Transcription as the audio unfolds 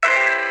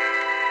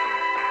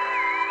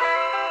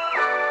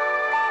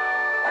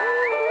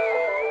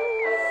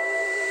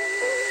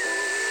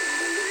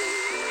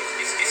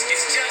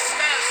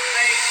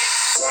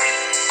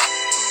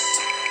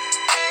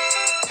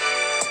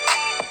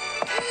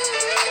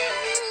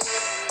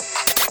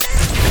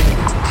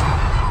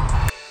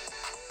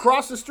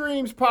Cross the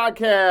Streams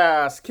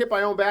podcast. Kip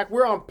Ione back.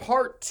 We're on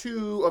part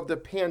 2 of the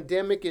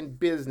pandemic in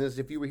business.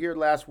 If you were here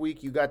last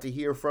week, you got to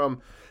hear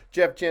from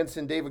Jeff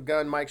Jensen, David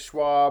Gunn, Mike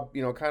Schwab,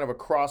 kind of a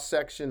cross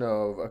section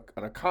of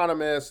an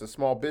economist, a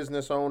small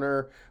business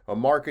owner, a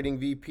marketing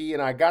VP.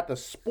 And I got the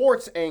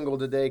sports angle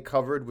today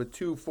covered with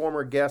 2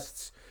 former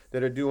guests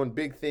that are doing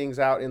big things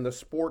out in the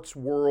sports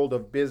world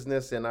of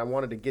business. And I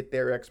wanted to get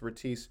their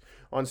expertise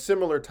on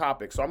similar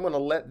topics. So I'm going to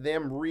let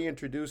them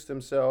reintroduce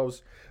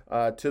themselves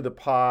to the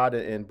pod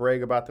and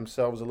brag about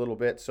themselves a little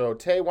bit. So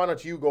Tay, why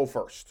don't you go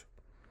first?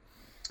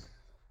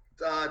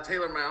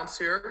 Taylor Mounts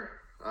here.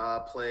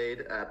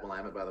 Played at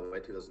Willamette, by the way,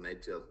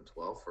 2008,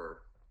 2012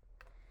 for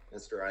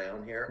Mr.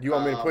 Ione here. Do you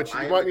want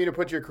me to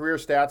put your career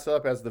stats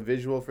up as the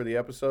visual for the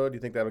episode? Do you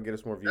think that'll get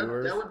us more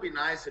viewers? That would be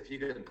nice if you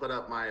could put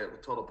up my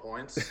total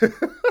points.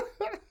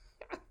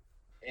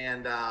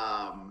 And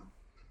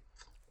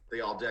the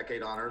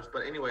all-decade honors.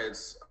 But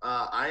anyways,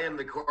 I am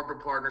the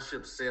corporate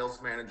partnership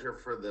sales manager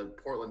for the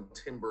Portland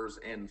Timbers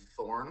and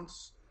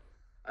Thorns.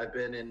 I've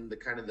been in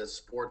the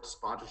sports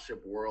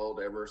sponsorship world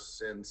ever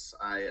since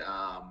I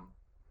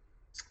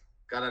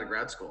got out of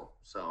grad school.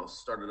 So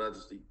started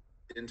as the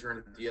intern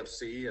at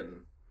DFC,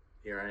 and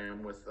here I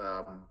am with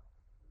the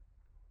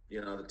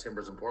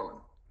Timbers in Portland.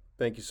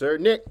 Thank you, sir.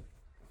 Nick.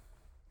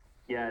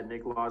 Yeah,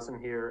 Nick Lawson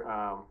here.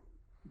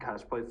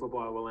 Played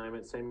football at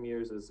Willamette, same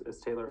years as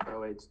Taylor,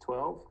 08 to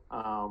 12.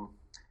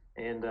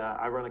 And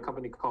I run a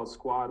company called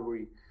Squad.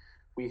 We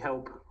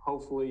help,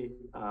 hopefully,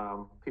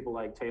 people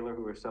like Taylor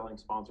who are selling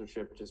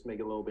sponsorship just make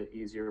it a little bit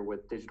easier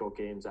with digital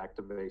games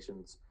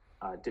activations,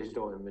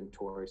 digital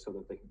inventory, so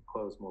that they can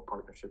close more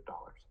partnership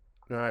dollars.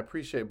 No, I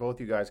appreciate both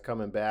you guys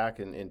coming back.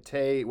 And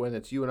Tay, when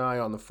it's you and I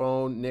on the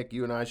phone, Nick,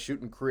 you and I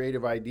shooting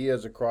creative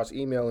ideas across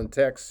email and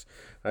text.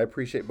 I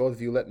appreciate both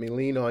of you letting me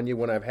lean on you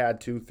when I've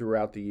had to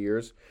throughout the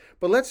years.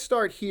 But let's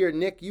start here.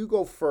 Nick, you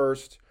go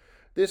first.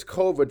 This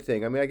COVID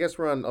thing, I guess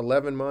we're on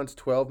 11 months,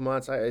 12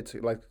 months. It's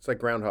like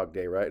Groundhog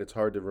Day, right? It's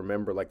hard to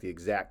remember the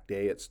exact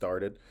day it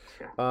started.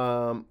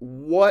 Yeah.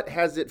 What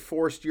has it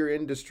forced your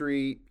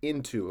industry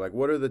into?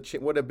 What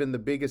have been the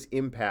biggest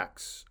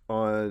impacts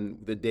on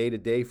the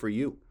day-to-day for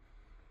you?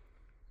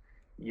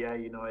 Yeah,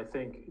 I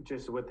think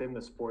just within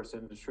the sports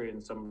industry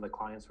and some of the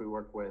clients we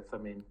work with,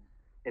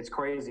 it's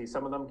crazy.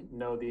 Some of them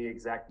know the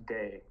exact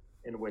day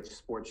in which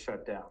sports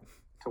shut down,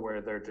 to where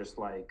they're just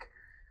like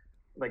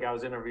I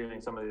was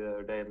interviewing somebody the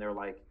other day, and they're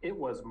like, it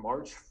was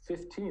March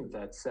 15th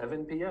at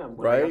 7 p.m.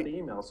 when I got the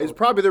email. So it's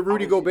probably the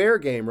Rudy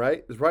Gobert game,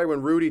 right? It's probably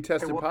when Rudy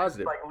tested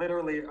positive.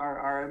 Literally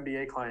our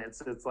NBA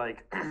clients, it's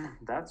like,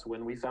 that's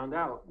when we found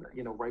out,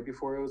 right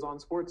before it was on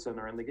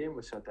SportsCenter and the game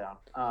was shut down.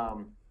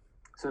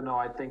 So no,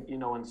 I think,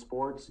 in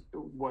sports,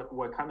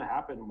 what kind of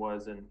happened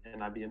was, and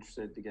I'd be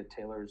interested to get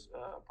Taylor's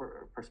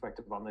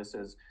perspective on this,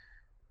 is,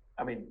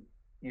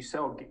 you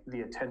sell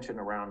the attention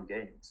around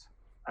games.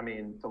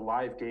 The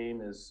live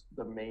game is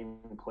the main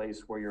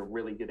place where you're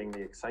really getting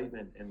the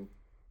excitement, and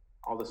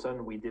all of a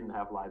sudden we didn't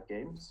have live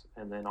games,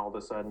 and then all of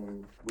a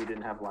sudden we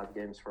didn't have live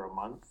games for a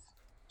month,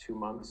 2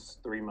 months,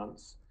 3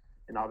 months.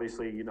 And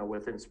obviously,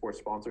 within sports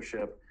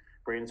sponsorship,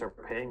 brands are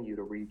paying you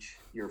to reach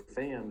your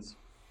fans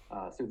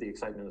through the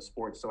excitement of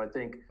sports. So I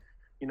think,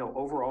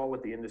 overall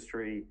with the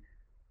industry,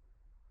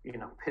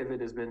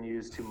 pivot has been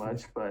used too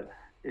much, but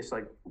it's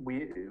like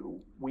we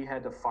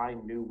had to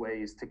find new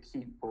ways to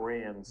keep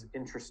brands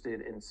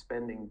interested in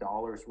spending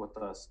dollars with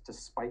us,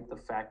 despite the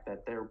fact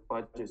that their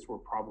budgets were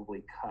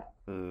probably cut.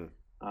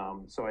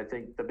 So I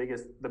think the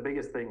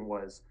biggest thing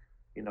was,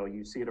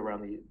 you see it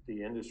around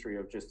the industry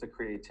of just the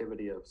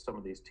creativity of some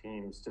of these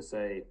teams to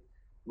say,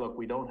 look,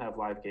 we don't have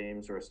live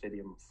games or a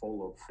stadium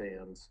full of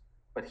fans,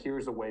 but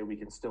here's a way we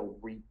can still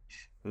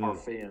reach our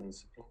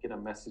fans and get a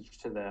message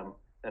to them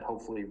that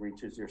hopefully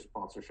reaches your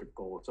sponsorship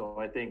goal. So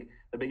I think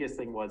the biggest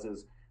thing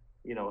is,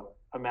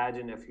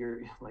 imagine if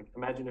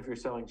you're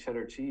selling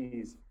cheddar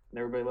cheese and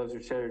everybody loves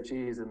your cheddar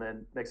cheese, and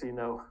then next thing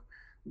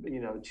you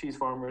know, cheese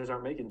farmers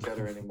aren't making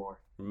cheddar anymore.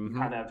 You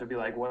kind of have to be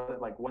like,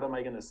 what am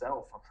I going to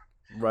sell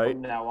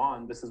from now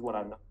on? This is what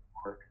I'm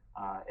for.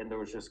 And there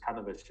was just kind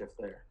of a shift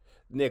there.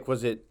 Nick,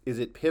 is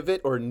it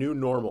pivot or new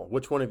normal?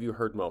 Which one have you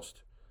heard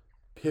most?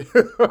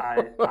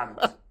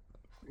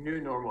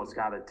 New normal's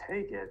got to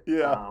take it.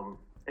 Yeah.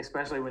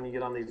 Especially when you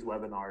get on these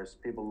webinars,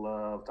 people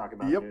love talking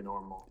about new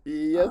normal.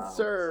 Yes,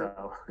 sir.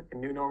 So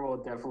new normal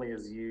definitely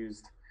is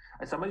used.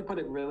 Somebody put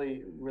it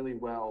really, really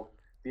well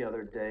the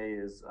other day.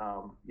 Is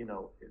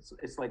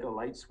it's like a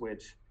light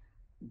switch,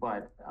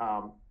 but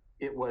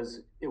it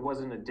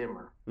wasn't a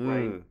dimmer,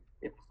 right?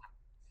 It was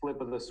a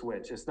flip of the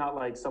switch. It's not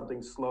like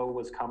something slow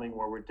was coming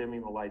where we're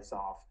dimming the lights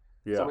off.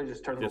 Yeah. Somebody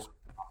just turned the lights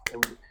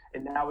off,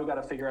 and now we got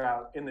to figure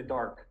out in the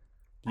dark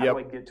how do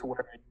I get to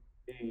where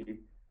I need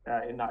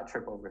and not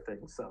trip over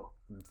things. So,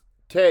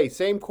 Tay,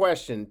 same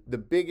question. The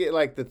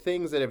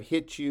things that have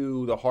hit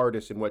you the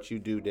hardest in what you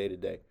do day to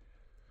day.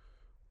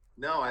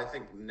 No, I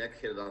think Nick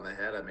hit it on the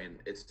head.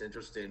 It's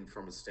interesting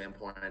from a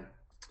standpoint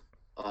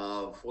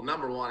of,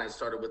 number one, I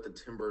started with the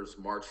Timbers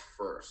March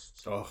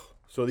 1st. Oh,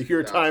 so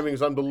your timing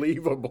is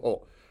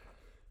unbelievable.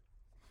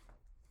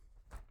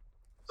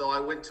 So I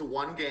went to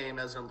one game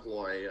as an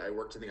employee. I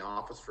worked in the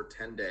office for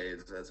 10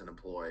 days as an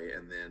employee,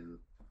 and then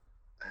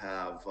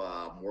have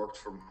worked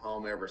from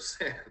home ever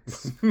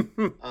since.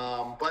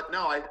 But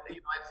no, I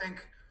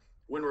think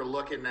when we're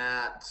looking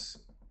at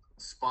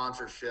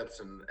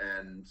sponsorships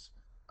and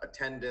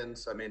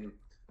attendance, I mean,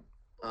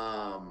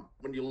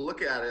 when you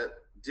look at it,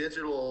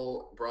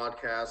 digital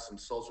broadcasts and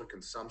social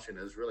consumption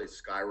has really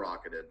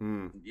skyrocketed.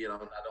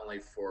 Not only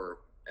for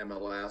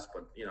MLS,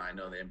 but I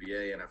know the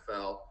NBA,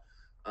 NFL.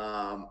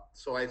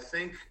 So I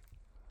think,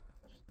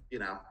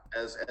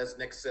 as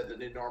Nick said, the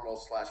new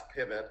normal /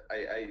 pivot.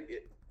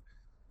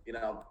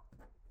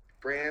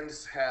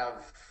 Brands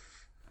have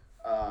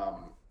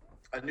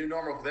a new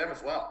normal for them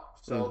as well.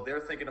 So they're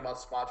thinking about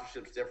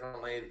sponsorships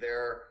differently.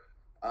 They're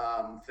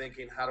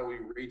thinking, how do we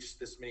reach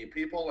this many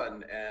people?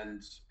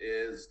 And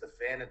is the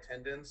fan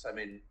attendance? I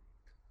mean,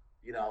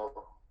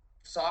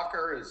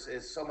 soccer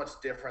is so much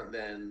different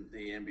than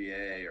the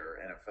NBA or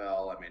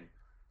NFL. I mean,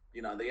 the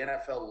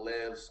NFL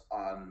lives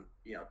on,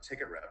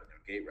 ticket revenue,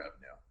 gate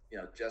revenue,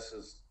 just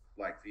as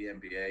like the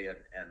NBA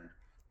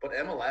but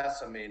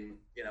MLS, I mean,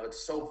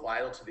 it's so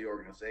vital to the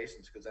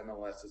organizations because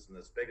MLS isn't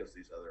as big as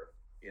these other,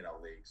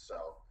 leagues.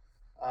 So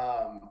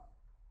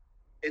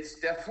it's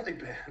definitely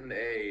been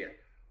a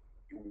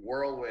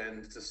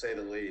whirlwind, to say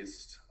the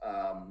least.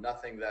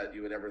 Nothing that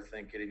you would ever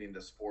think getting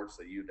into sports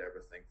that you'd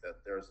ever think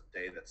that there's a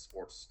day that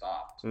sports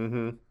stopped.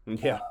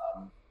 Yeah.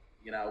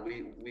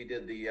 We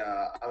did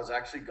I was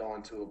actually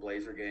going to a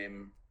Blazer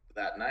game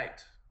that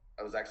night.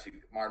 I was actually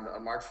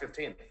on March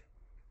 15th.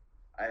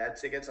 I had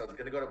tickets. I was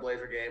going to go to a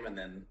Blazer game, and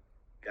then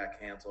got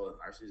canceled, and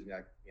our season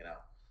got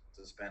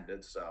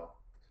suspended. So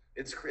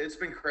it's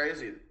been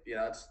crazy.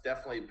 It's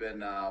definitely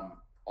been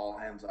all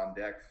hands on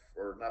deck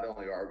for not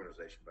only our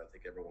organization, but I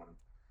think everyone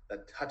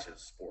that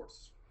touches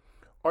sports.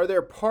 Are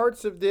there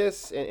parts of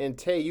this, and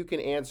Tay, you can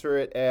answer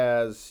it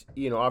as,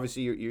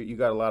 obviously you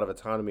got a lot of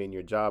autonomy in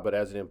your job, but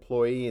as an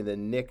employee, and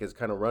then Nick is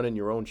kind of running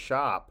your own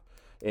shop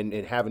and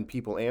having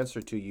people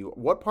answer to you,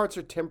 what parts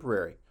are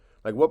temporary?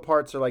 Like, what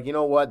parts are like,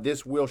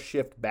 this will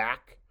shift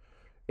back?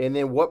 And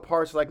then what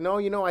parts are like,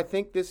 no, I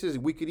think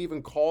we could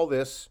even call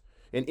this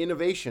an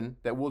innovation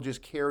that we'll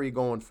just carry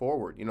going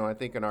forward. I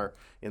think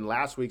in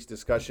last week's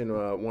discussion,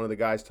 one of the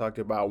guys talked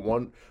about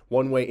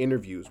one-way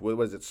interviews. What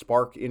was it,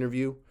 Spark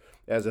interview,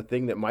 as a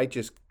thing that might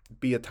just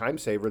be a time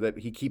saver that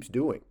he keeps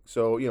doing.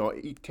 So,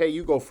 Tay,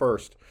 you go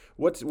first.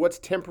 What's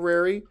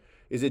temporary?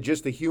 Is it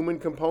just the human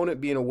component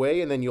being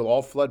away and then you'll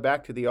all flood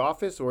back to the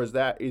office, or is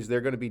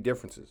there going to be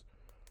differences?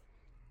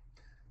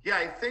 Yeah,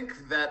 I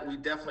think that we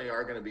definitely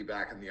are going to be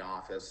back in the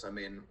office. I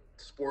mean,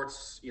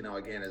 sports,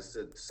 again, is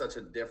such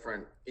a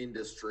different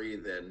industry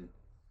than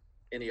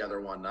any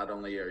other one. Not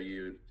only are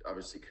you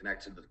obviously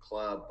connected to the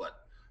club, but,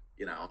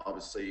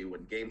 obviously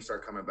when games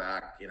start coming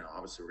back,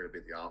 obviously we're going to be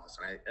at the office.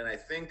 And I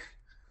think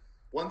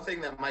one thing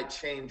that might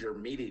change are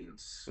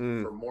meetings,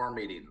 for more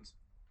meetings,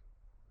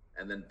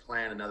 and then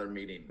plan another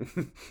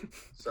meeting.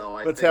 So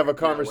let's have a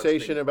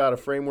conversation about a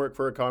framework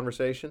for a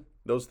conversation,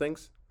 those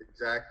things.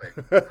 Exactly.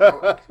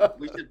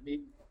 We should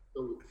meet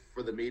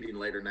for the meeting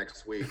later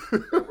next week.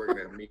 We're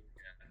going to meet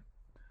again.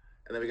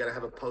 And then we got to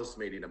have a post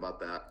meeting about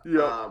that.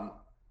 Yeah.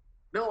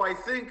 No, I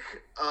think,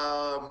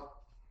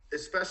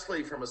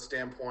 especially from a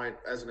standpoint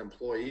as an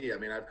employee, I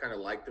mean, I've kind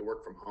of liked the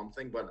work from home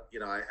thing, but,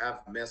 I have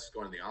missed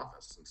going to the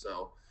office. And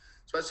so,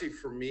 especially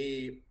for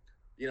me,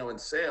 in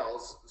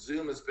sales,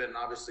 Zoom has been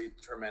obviously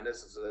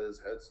tremendous as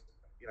has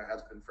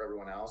been for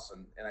everyone else.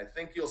 And I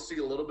think you'll see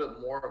a little bit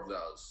more of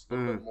those, a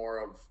little bit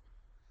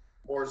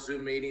more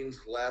Zoom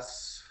meetings,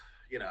 less,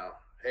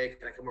 hey,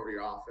 can I come over to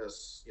your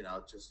office?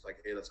 Just like,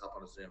 hey, let's hop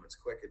on a Zoom. It's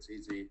quick, it's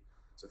easy,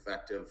 it's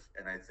effective.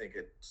 And I think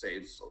it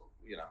saves,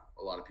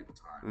 a lot of people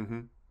time.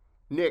 Mm-hmm.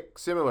 Nick,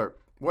 similar.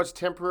 What's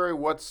temporary?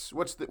 What's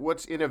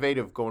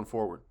innovative going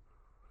forward?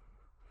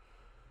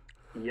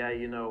 Yeah,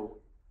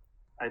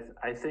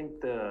 I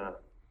think the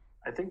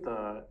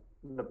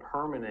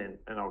permanent,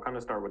 and I'll kind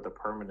of start with the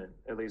permanent,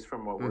 at least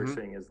from what we're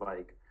seeing, is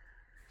like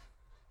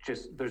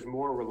just there's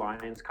more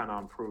reliance kind of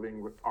on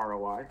proving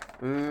ROI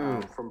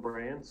from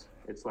brands.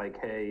 It's like,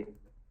 hey,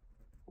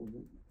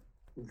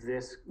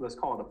 this, let's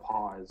call it a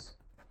pause,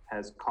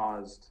 has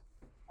caused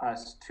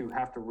us to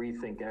have to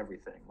rethink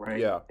everything, right?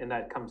 Yeah. And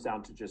that comes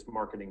down to just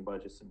marketing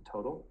budgets in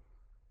total.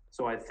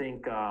 So I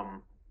think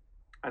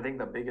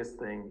the biggest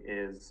thing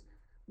is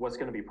what's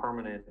going to be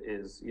permanent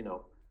is,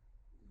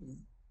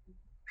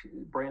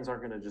 brands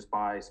aren't going to just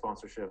buy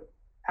sponsorship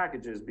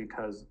packages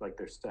because like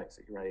they're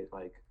sexy, right?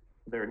 Like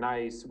they're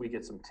nice, we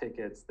get some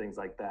tickets, things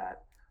like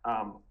that.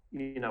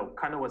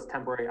 Kind of what's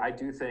temporary. I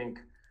do think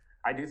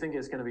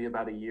it's going to be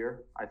about a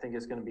year. I think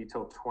it's going to be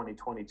till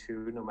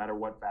 2022, no matter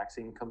what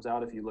vaccine comes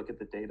out, if you look at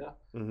the data.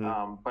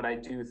 But I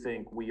do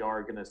think we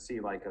are going to see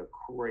like a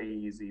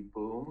crazy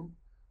boom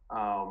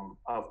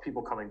of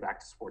people coming back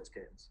to sports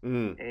games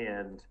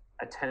and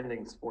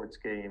attending sports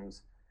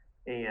games.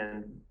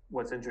 And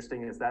what's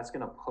interesting is that's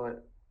going to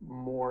put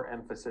more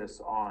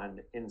emphasis on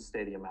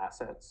in-stadium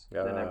assets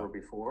than ever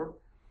before.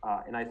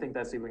 And I think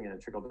that's even going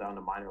to trickle down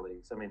to minor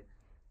leagues. I mean,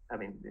 I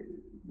mean,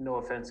 no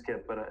offense,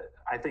 Kip, but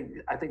I think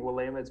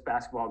Willamette's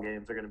basketball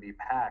games are going to be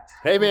packed.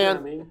 Hey, man. You know what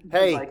I mean?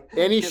 Hey, like,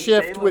 any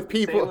shift with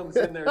people. Salem's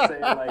in there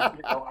saying, like,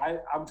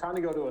 I'm trying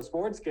to go to a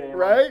sports game.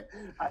 Right?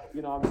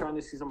 I'm trying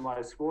to see some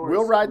live sports.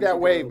 We'll ride that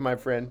wave, my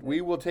friend.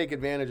 We will take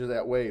advantage of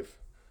that wave.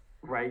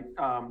 Right.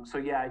 So,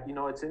 yeah,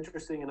 it's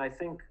interesting. And I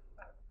think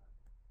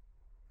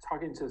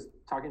talking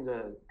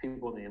to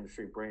people in the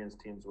industry, brands,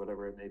 teams,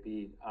 whatever it may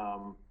be,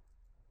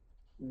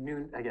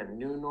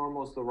 new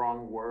normal is the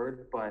wrong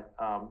word, but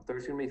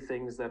there's going to be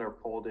things that are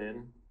pulled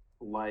in,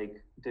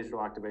 like digital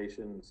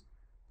activations.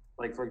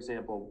 Like, for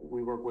example,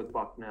 we work with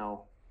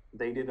Bucknell.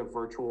 They did a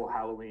virtual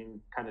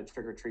Halloween kind of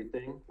trick-or-treat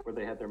thing where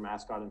they had their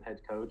mascot and head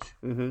coach.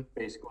 Mm-hmm.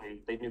 Basically,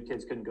 they knew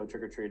kids couldn't go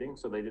trick-or-treating,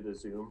 so they did a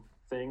Zoom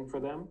thing for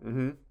them.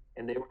 Mm-hmm.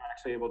 And they were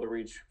actually able to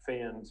reach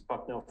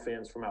Bucknell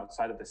fans from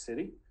outside of the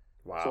city.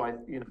 Wow. So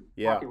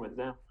talking with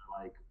them,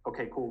 like,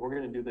 okay, cool, we're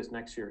going to do this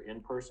next year in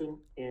person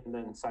and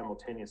then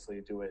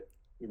simultaneously do it,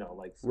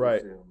 like through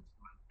Zoom.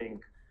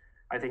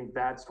 I think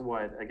that's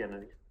what,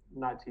 again,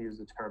 not to use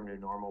the term new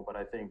normal, but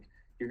I think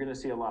you're going to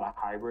see a lot of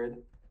hybrid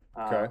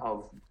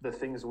of the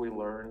things we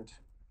learned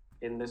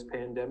in this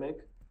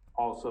pandemic,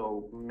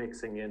 also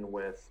mixing in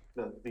with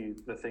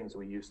the things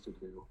we used to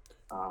do.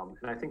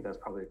 And I think that's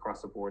probably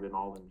across the board in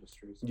all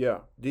industries. Yeah.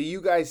 Do you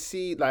guys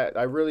see, like,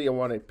 I really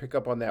want to pick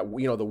up on that,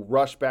 the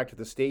rush back to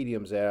the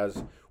stadiums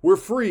as we're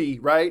free,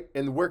 right?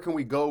 And where can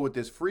we go with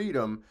this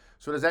freedom?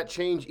 So does that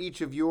change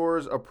each of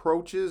yours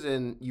approaches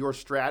and your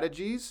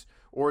strategies?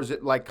 Or is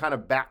it like kind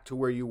of back to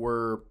where you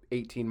were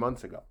 18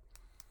 months ago?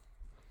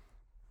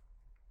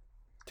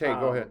 Tay,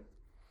 go ahead.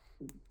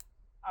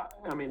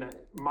 I mean,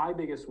 my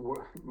biggest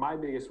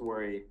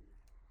worry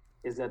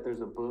is that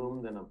there's a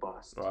boom, then a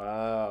bust.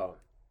 Wow.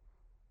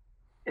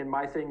 And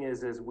my thing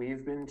is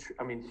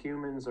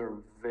humans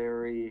are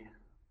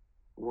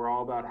we're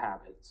all about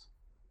habits.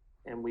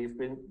 And we've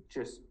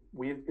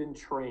been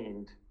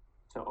trained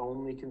to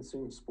only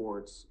consume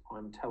sports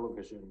on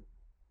television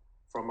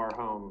from our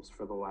homes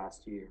for the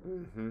last year.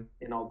 Mm-hmm.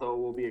 And although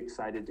we'll be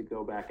excited to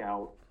go back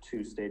out to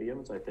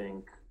stadiums, I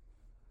think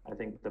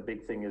the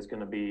big thing is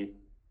going to be,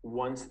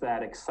 once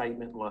that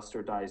excitement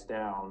luster dies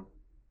down,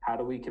 how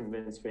do we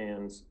convince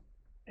fans,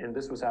 and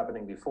this was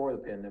happening before the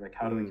pandemic,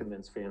 how do we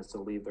convince fans to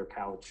leave their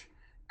couch,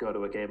 go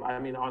to a game? I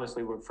mean,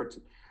 honestly,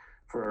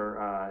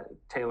 for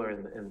Taylor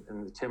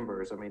and the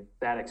Timbers, I mean,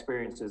 that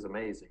experience is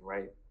amazing,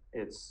 right?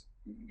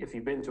 If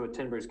you've been to a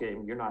Timbers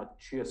game, you're not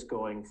just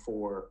going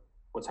for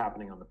what's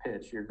happening on the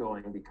pitch. You're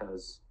going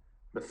because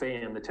the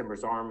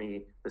Timbers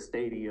Army, the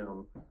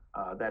stadium,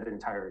 that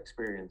entire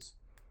experience.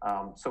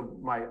 So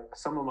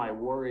some of my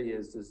worry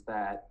is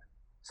that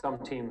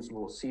some teams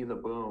will see the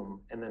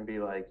boom and then be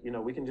like,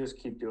 we can just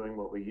keep doing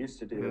what we used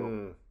to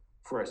do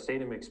for a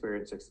stadium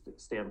experience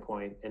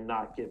standpoint and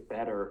not get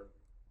better.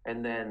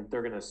 And then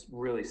they're going to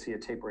really see a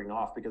tapering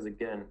off because,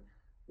 again,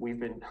 we've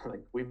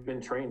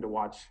been trained to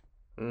watch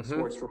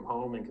sports from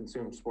home and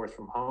consume sports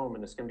from home.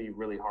 And it's going to be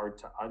really hard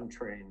to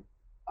untrain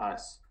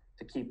us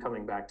to keep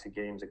coming back to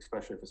games,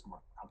 especially if it's more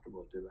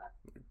comfortable to do that.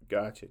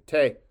 Gotcha.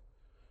 Tay.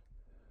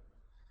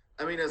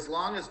 I mean, as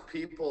long as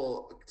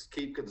people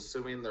keep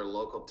consuming their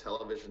local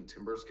television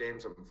Timbers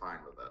games, I'm fine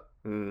with it.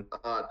 No,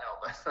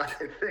 I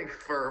think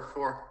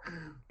for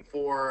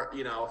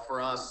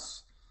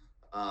us,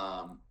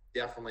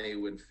 definitely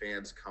when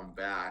fans come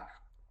back,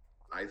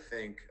 I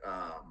think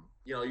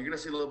you're going to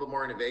see a little bit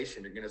more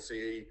innovation. You're going to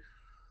see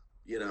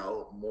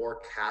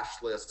more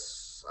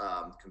cashless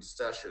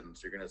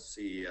concessions. You're going to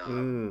see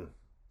all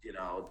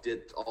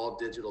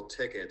digital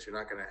tickets. You're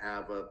not going to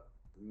have a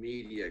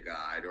media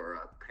guide or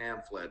a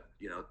pamphlet,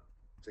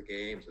 to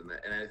games, and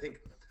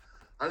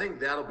I think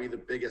that'll be the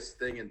biggest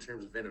thing in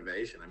terms of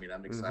innovation. I mean,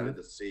 I'm excited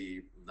to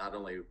see not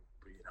only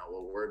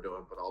what we're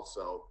doing, but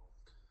also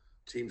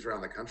teams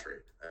around the country.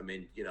 I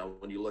mean,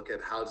 when you look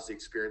at how does the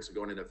experience of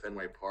going into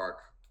Fenway Park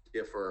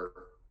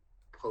differ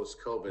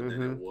post-COVID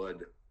than it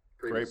would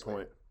previously. Great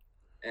point.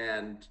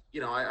 And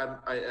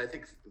I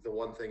think the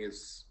one thing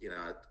is,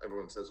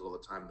 everyone says it all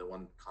the time, the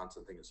one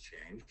constant thing is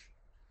change.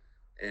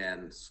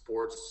 And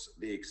sports,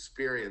 the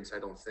experience, I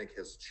don't think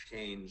has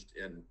changed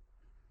in,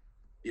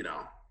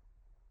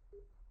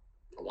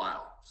 a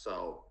while.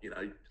 So,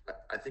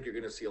 I think you're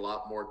going to see a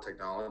lot more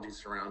technology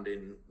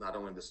surrounding not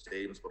only the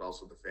stadiums, but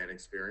also the fan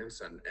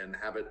experience and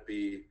have it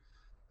be,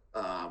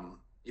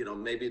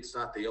 maybe it's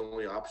not the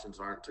only options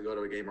aren't to go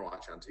to a game or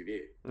watch on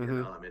TV. I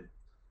mean,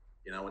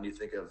 when you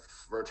think of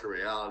virtual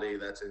reality,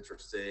 that's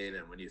interesting.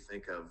 And when you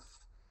think of,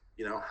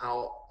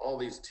 how all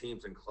these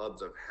teams and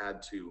clubs have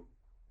had to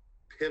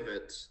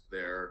pivot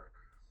their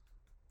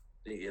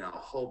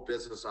whole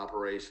business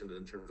operation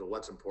in terms of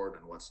what's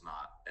important and what's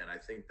not, and I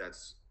think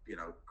that's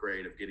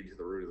great of getting to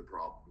the root of the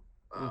problem.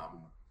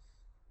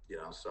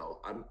 So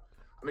I'm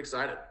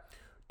excited.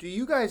 Do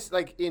you guys,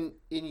 like, in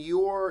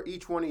your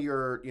each one of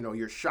your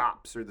your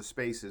shops or the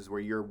spaces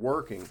where you're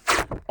working,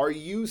 are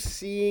you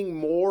seeing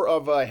more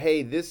of a,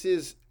 hey, this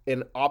is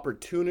an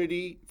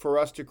opportunity for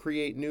us to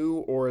create new,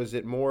 or is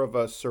it more of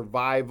a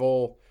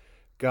survival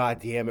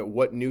God damn it,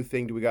 what new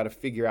thing do we got to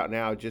figure out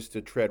now just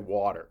to tread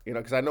water?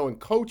 Because I know in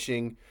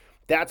coaching,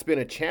 that's been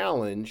a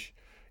challenge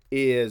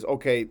is,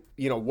 okay,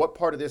 what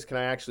part of this can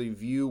I actually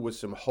view with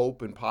some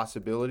hope and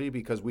possibility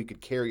because we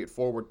could carry it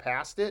forward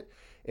past it?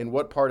 And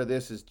what part of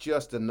this is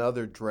just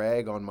another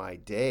drag on my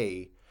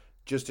day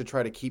just to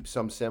try to keep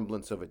some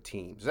semblance of a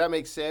team? Does that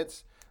make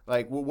sense?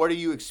 Like, well, what are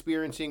you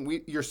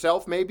experiencing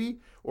yourself maybe,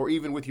 or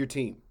even with your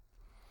team?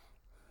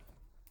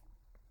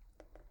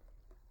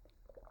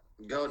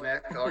 Go,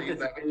 Nick. Are you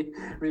back?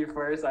 Me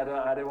first. I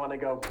didn't want to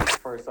go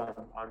first on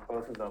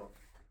both of them.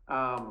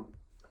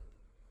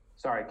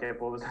 Sorry,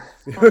 Cape. What was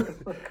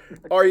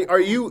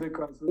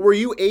were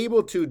you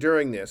able to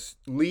during this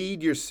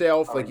lead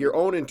yourself, like your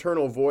own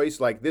internal voice,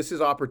 like this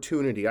is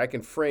opportunity, I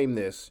can frame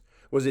this?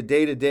 Was it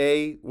day to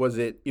day? Was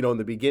it, in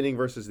the beginning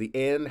versus the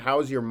end?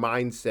 How's your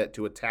mindset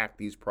to attack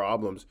these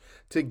problems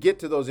to get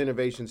to those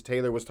innovations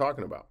Taylor was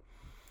talking about?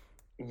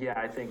 Yeah,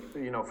 I think,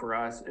 for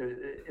us,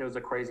 it was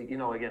a crazy,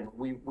 again,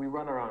 we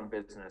run our own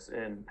business,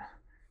 and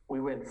we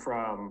went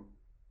from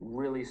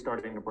really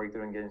starting to break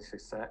through and getting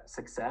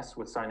success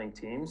with signing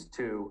teams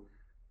to,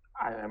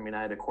 I had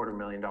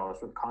 $250,000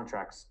 worth of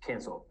contracts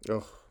canceled.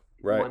 Oh,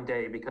 right. One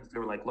day because they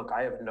were like, look,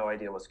 I have no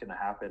idea what's going to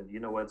happen.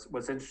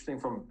 What's interesting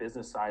from a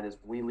business side is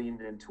we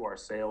leaned into our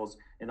sales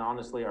and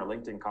honestly our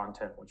LinkedIn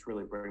content, which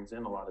really brings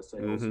in a lot of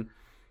sales. Mm-hmm.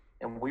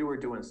 And we were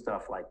doing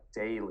stuff like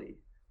daily.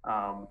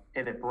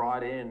 And it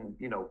brought in,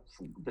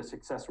 the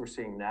success we're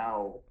seeing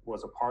now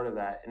was a part of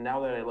that. And now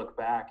that I look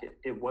back,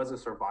 it was a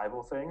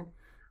survival thing,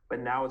 but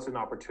now it's an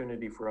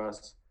opportunity for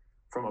us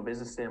from a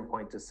business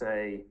standpoint to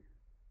say,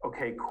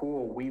 okay,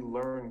 cool. We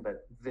learned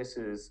that this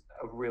is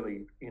a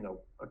really,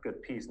 a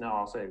good piece. Now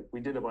I'll say we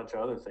did a bunch of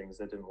other things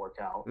that didn't work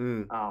out.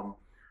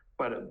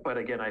 But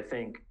again, I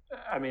think,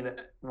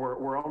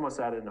 we're almost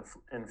at an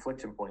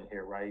inflection point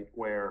here, right?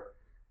 Where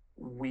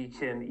we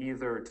can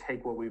either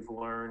take what we've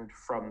learned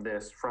from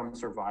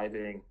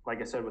surviving,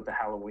 like I said, with the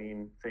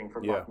Halloween thing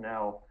for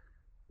Bucknell,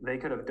 they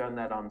could have done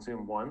that on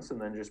Zoom once and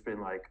then just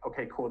been like,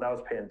 okay, cool, that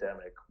was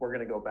pandemic. We're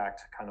going to go back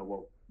to kind of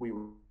what we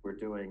were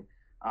doing.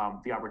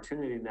 The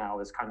opportunity now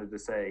is kind of to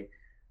say,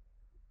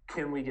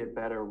 can we get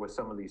better with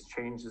some of these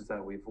changes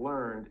that we've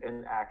learned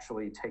and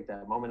actually take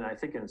that moment? And I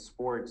think in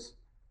sports,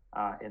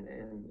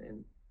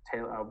 and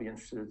Taylor, I'll be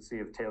interested to see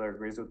if Taylor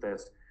agrees with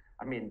this.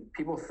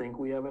 People think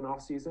we have an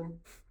off season,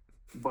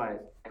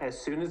 but as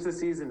soon as the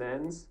season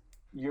ends,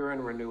 you're in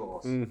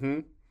renewals. Mm-hmm.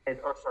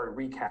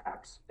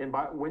 Recaps. And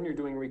when you're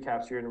doing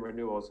recaps, you're in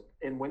renewals.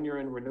 And when you're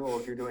in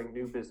renewals, you're doing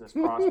new business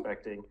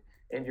prospecting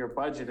and you're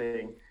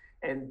budgeting.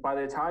 And by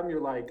the time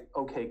you're like,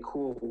 okay,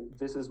 cool,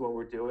 this is what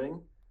we're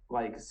doing,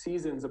 like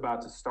season's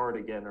about to start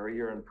again, or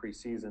you're in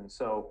preseason.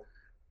 So,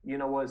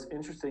 what's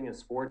interesting in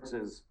sports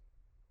is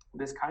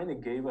this kind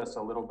of gave us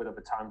a little bit of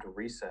a time to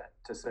reset,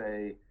 to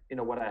say,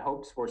 what I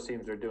hope sports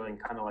teams are doing,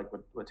 kind of like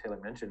what Taylor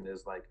mentioned,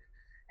 is like,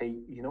 hey,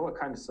 what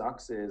kind of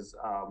sucks is,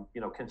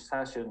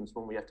 concessions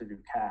when we have to do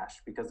cash,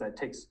 because that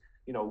takes,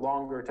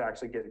 longer to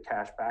actually get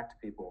cash back to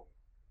people.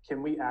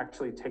 Can we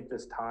actually take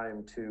this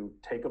time to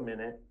take a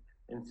minute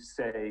and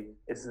say,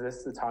 is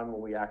this the time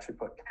when we actually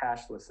put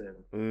cashless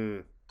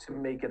in to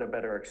make it a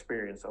better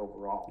experience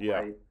overall? Yeah.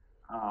 Right.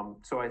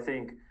 So I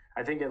think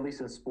at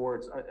least in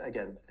sports,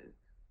 again,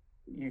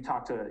 you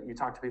talk to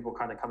people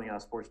kind of coming out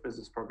of sports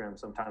business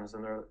programs sometimes,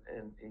 and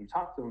you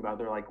talk to them about,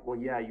 they're like, well,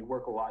 yeah, you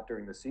work a lot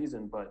during the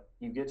season, but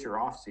you get your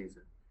off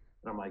season.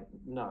 And I'm like,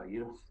 no,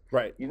 you don't.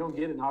 Right. You don't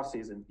get an off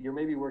season. You're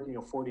maybe working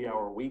a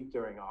 40-hour week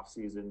during off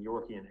season. You're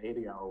working an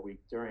 80-hour week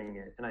during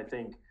it. And I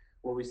think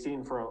what we've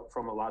seen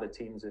from a lot of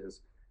teams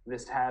is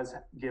this has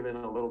given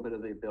a little bit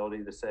of the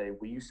ability to say,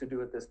 we used to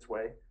do it this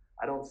way.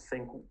 I don't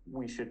think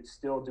we should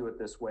still do it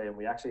this way. And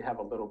we actually have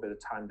a little bit of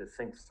time to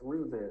think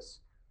through this.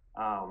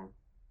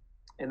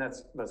 And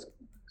that's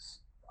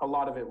a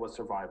lot of it was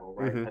survival,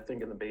 right? Mm-hmm. I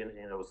think in the beginning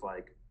it was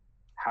like,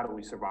 how do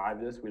we survive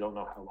this? We don't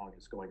know how long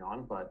it's going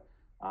on, but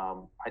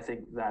I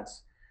think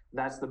that's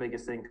the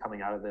biggest thing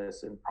coming out of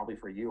this, and probably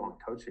for you on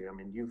coaching.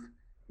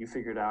 You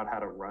figured out how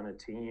to run a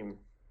team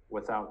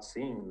without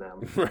seeing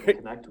them, right, and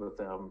connect with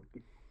them,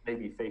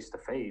 maybe face to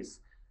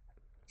face.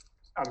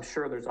 I'm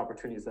sure there's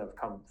opportunities that have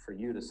come for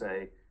you to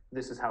say,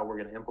 this is how we're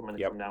going to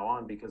implement it from now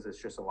on, because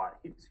it's just a lot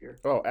easier.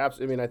 Oh,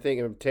 absolutely. I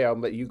think, Tay, I'll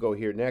let you go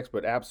here next,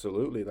 but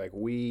absolutely, like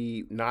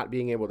we not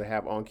being able to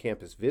have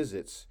on-campus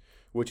visits,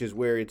 which is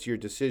where it's your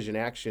decision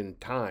action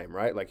time,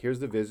 right? Like, here's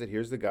the visit,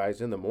 here's the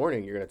guys in the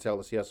morning, you're going to tell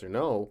us yes or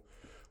no.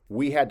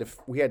 We had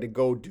to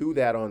go do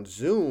that on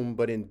Zoom,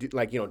 but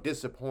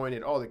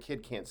disappointed, oh, the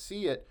kid can't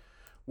see it.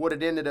 What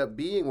it ended up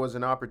being was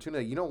an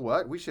opportunity. You know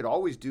what? We should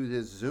always do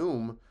this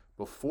Zoom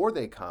before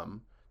they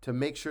come, to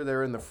make sure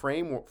they're in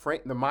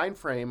the mind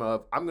frame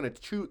of, I'm going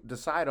to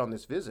decide on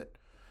this visit.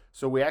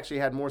 So we actually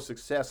had more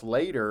success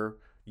later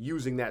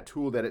using that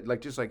tool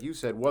that, just like you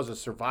said, was a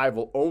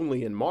survival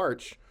only in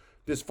March.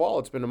 This fall,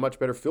 it's been a much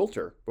better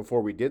filter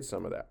before we did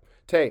some of that.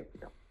 Tay.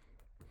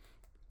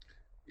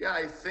 Yeah,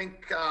 I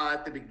think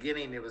at the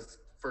beginning it was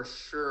for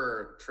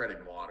sure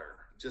treading water,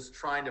 just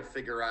trying to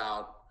figure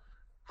out,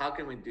 how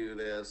can we do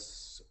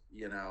this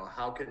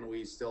how can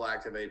we still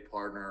activate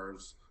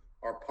partners?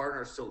 Are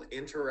partners still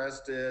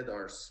interested?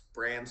 Are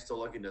brands still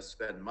looking to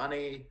spend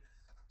money?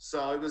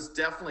 So it was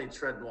definitely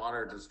treading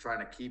water, just trying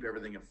to keep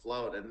everything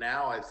afloat. And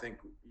now I think,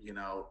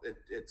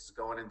 it's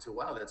going into,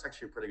 wow, that's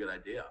actually a pretty good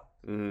idea.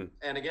 Mm-hmm.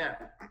 And again,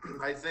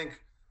 I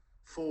think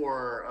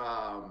for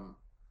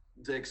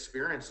the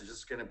experience is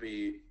just going to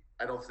be,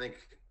 I don't think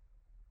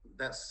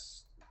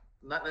that's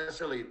not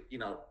necessarily,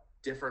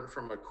 different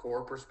from a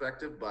core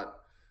perspective,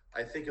 but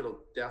I think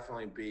it'll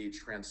definitely be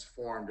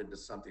transformed into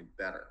something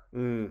better.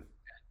 Mm. And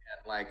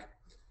like,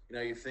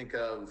 you think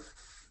of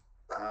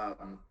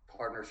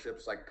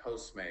partnerships like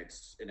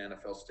Postmates in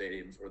NFL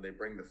stadiums where they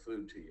bring the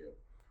food to you,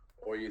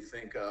 or you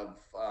think of,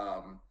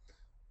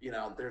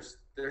 there's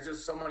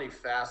just so many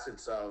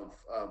facets of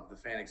the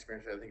fan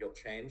experience that I think will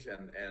change.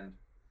 And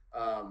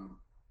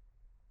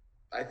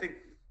I think,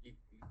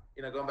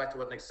 going back to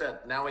what Nick said,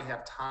 now we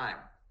have time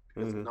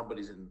because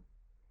nobody's in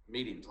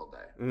meetings all day,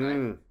 right?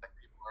 Like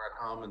people are at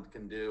home and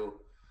can do,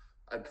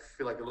 I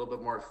feel like, a little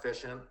bit more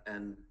efficient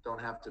and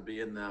don't have to be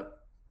in the,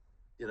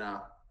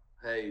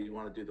 hey, you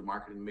want to do the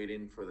marketing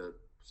meeting for the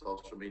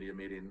social media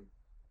meeting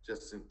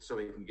just so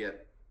we can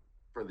get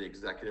for the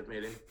executive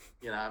meeting.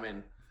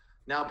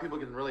 Now people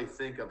can really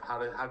think of how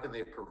can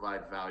they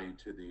provide value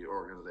to the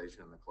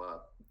organization and the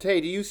club.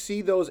 Tay, do you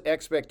see those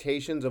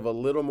expectations of a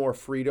little more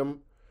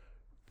freedom,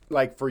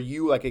 like for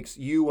you, like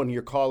you and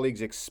your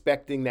colleagues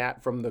expecting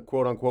that from the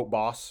quote unquote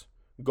boss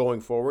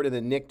going forward? And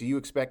then Nick, do you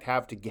expect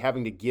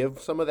having to give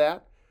some of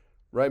that?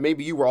 Right?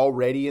 Maybe you were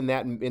already in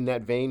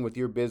that vein with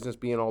your business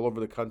being all over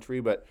the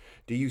country, but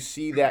do you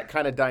see that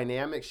kind of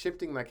dynamic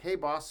shifting? Like, hey,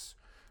 boss,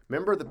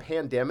 remember the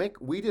pandemic?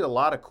 We did a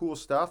lot of cool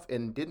stuff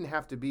and didn't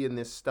have to be in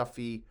this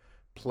stuffy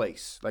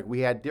place. Like,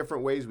 we had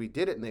different ways we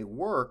did it, and they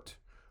worked.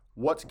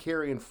 What's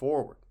carrying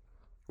forward?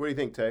 What do you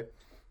think, Tay?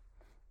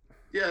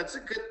 Yeah, it's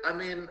a good.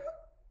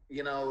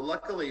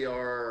 Luckily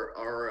our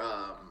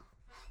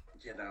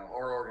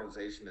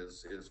organization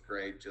is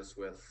great, just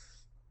with,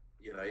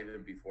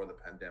 even before the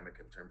pandemic,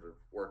 in terms of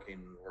working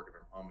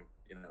from home,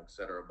 et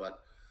cetera. But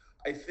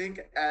I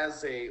think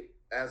as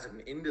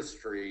an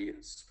industry,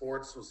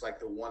 sports was like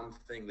the one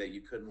thing that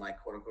you couldn't, like,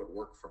 quote unquote,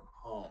 work from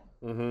home.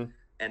 Mm-hmm.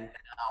 And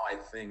now I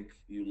think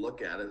you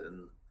look at it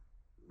and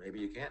maybe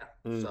you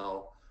can.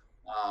 So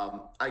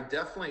I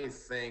definitely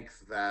think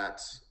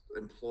that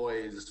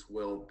employees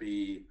will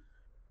be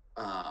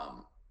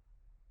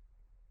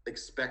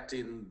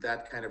expecting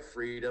that kind of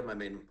freedom.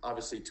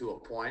 Obviously to a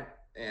point.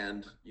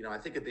 And, I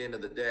think at the end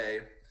of the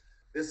day,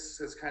 this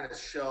has kind of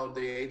showed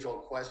the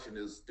age-old question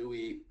is, do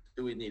we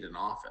need an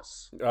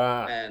office?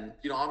 And,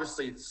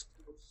 obviously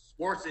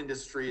sports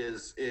industry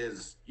is,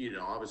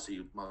 obviously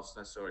you most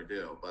necessarily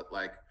do, but,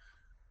 like,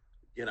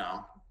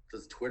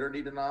 does Twitter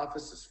need an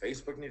office? Does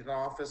Facebook need an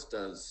office?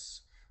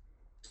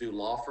 Do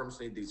law firms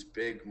need these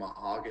big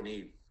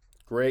mahogany?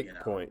 Great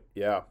point.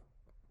 Yeah.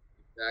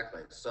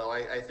 Exactly. So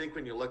I think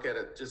when you look at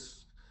it,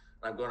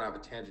 I'm going to have a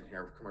tangent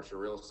here of commercial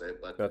real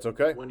estate, but that's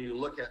okay. When you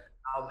look at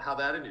how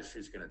that industry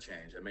is going to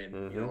change,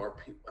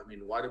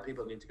 why do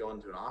people need to go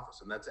into an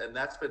office? And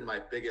that's been my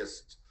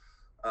biggest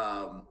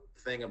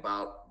thing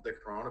about the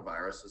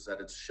coronavirus, is that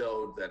it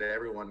showed that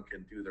everyone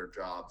can do their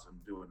jobs and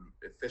do them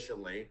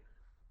efficiently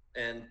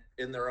and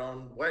in their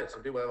own way.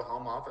 Some people have a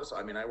home office.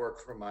 I work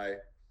from my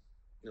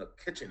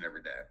kitchen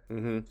every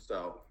day.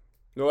 So.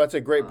 No, that's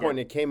a great point.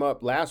 It came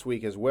up last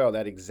week as well,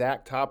 that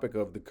exact topic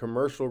of the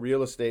commercial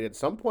real estate. At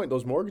some point,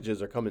 those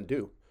mortgages are coming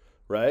due,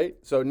 right?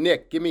 So,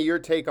 Nick, give me your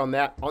take on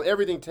that, on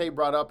everything Tay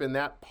brought up in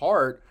that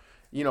part.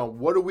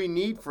 What do we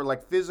need for,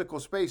 like, physical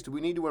space? Do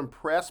we need to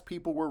impress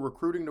people we're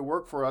recruiting to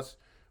work for us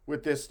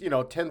with this,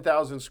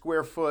 10,000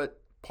 square foot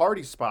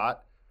party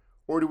spot?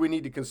 Or do we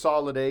need to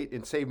consolidate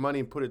and save money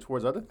and put it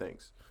towards other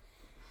things?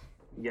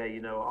 Yeah,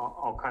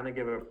 I'll kind of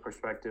give a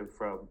perspective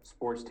from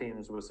sports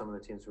teams with some of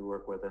the teams we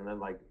work with, and then,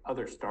 like,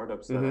 other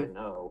startups that I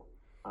know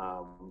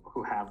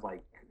who have,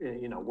 like,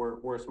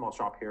 we're a small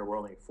shop here. We're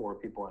only 4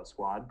 people at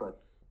Squad,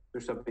 but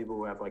there's some people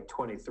who have, like,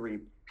 23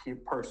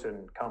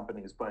 person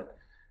companies. But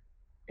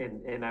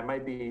and I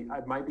might be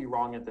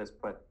wrong at this,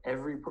 but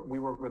we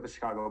work with the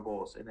Chicago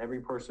Bulls, and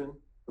every person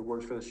who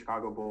works for the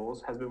Chicago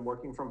Bulls has been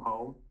working from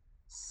home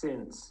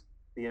since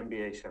the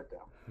NBA shut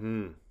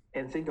down.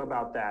 And think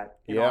about that.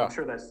 I'm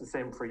sure that's the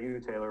same for you,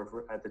 Taylor,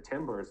 at the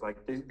Timbers. Like,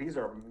 these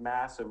are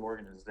massive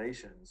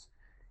organizations,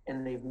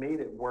 and they've made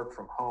it work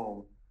from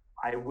home.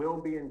 I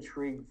will be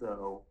intrigued,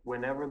 though,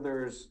 whenever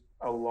there's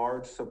a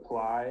large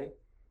supply,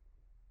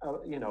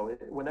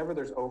 whenever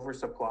there's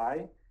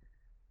oversupply,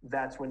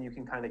 that's when you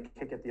can kind of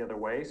kick it the other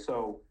way.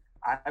 So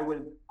I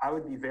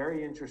would be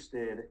very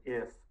interested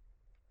if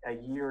a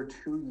year,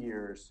 2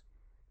 years,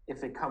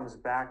 if it comes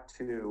back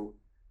to,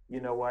 you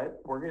know what,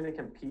 we're going to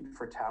compete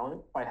for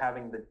talent by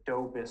having the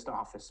dopest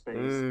office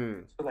space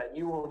so that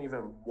you won't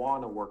even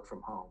want to work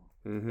from home.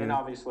 And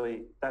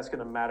obviously that's going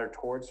to matter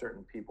towards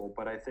certain people.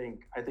 But I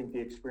think the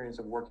experience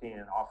of working in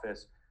an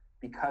office,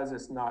 because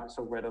it's not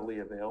so readily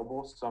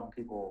available, some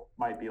people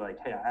might be like,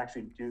 hey, I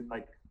actually do,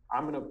 like,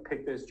 I'm going to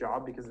pick this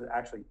job because it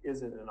actually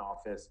isn't an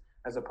office,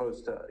 as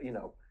opposed to,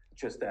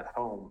 just at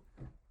home.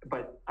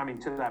 But I mean,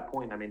 to that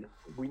point, I mean,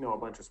 we know a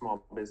bunch of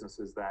small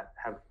businesses that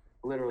have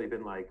literally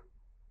been like,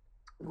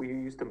 we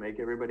used to make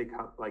everybody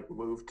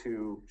move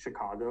to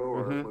Chicago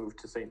or move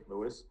to St.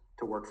 Louis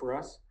to work for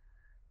us.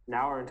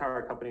 Now our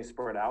entire company is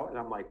spread out, and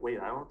I'm like, wait,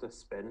 I don't have to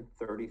spend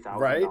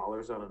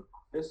 $30,000 on an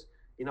office.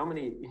 You know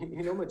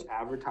how much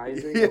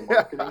advertising and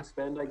marketing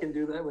spend I can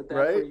do that with that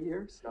for a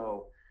year.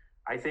 So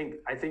I think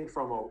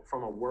from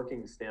a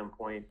working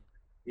standpoint,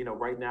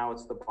 right now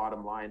it's the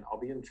bottom line. I'll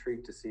be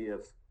intrigued to see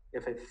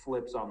if it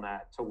flips on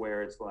that to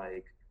where it's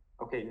like,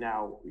 okay,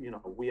 now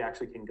we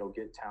actually can go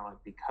get talent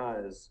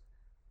because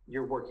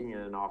you're working in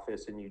an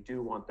office and you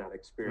do want that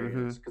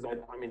experience. Because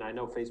I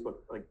know Facebook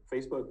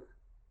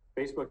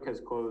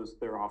has closed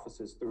their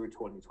offices through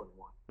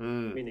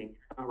 2021, meaning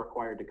you're not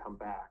required to come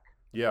back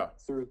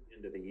through the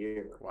end of the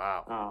year.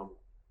 Wow.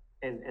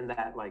 And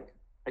that,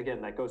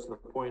 again, that goes to the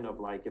point of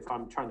if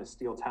I'm trying to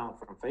steal talent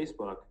from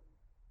Facebook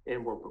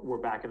and we're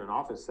back in an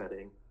office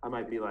setting, I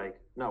might be like,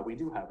 no, we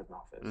do have an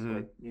office.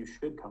 You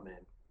should come in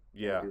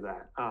and do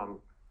that.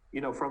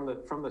 From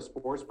the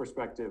sports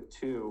perspective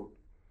too,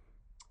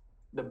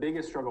 the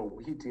biggest struggle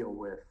we deal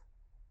with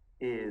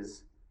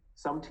is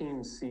some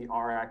teams see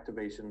our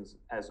activations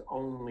as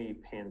only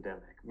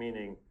pandemic,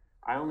 meaning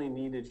I only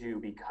needed you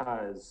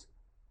because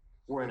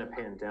we're in a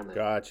pandemic.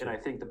 Gotcha. And I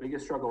think the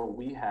biggest struggle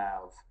we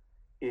have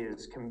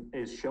is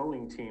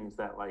showing teams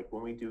that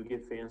when we do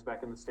get fans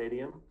back in the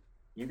stadium,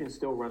 you can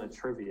still run a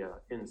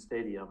trivia in the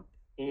stadium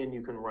and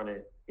you can run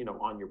it,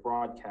 on your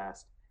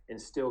broadcast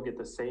and still get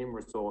the same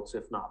results,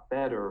 if not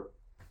better.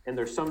 And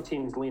there's some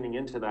teams leaning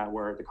into that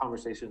where the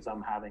conversations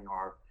I'm having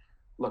are,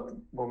 look,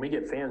 when we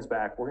get fans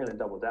back, we're going to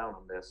double down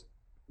on this.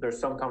 There's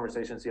some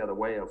conversations the other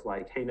way of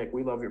hey, Nick,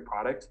 we love your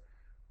product.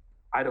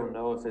 I don't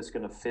know if it's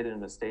going to fit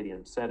in a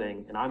stadium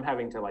setting. And I'm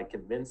having to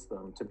convince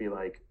them to be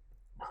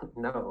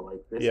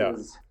no, this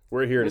is,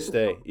 we're here to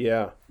stay.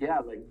 Yeah.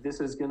 This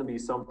is going to be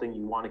something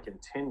you want to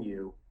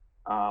continue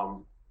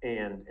and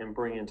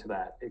bring into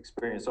that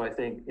experience. So I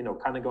think,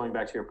 kind of going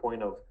back to your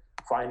point of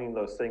finding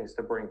those things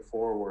to bring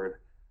forward,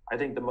 I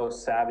think the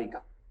most savvy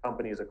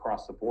companies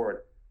across the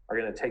board are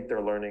going to take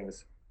their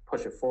learnings,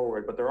 push it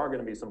forward. But there are going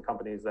to be some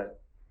companies that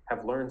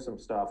have learned some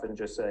stuff and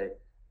just say,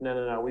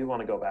 no, we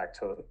want to go back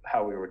to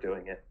how we were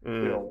doing it.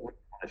 We don't want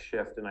to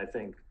shift. And I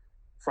think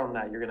from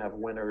that, you're going to have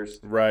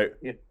winners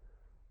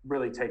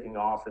really taking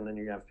off. And then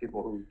you're going to have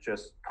people who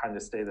just kind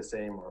of stay the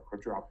same or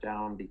drop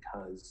down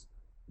because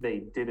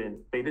they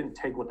didn't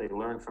take what they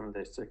learned from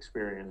this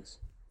experience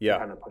and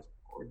kind of push it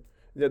forward.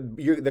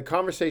 The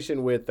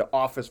conversation with the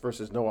office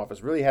versus no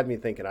office really had me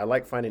thinking. I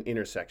like finding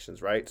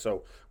intersections, right?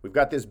 So we've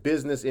got this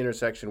business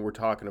intersection we're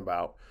talking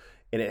about,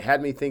 and it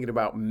had me thinking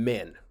about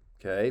men,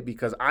 okay?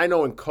 Because I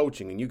know in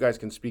coaching, and you guys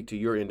can speak to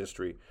your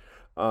industry,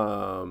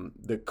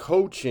 the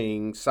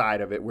coaching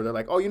side of it, where they're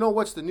like, oh,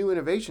 what's the new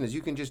innovation is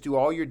you can just do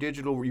all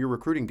your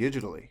recruiting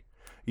digitally.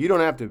 You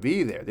don't have to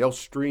be there. They'll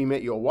stream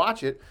it, you'll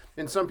watch it,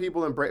 and some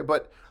people embrace.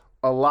 But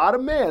a lot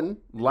of men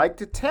like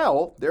to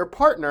tell their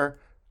partner,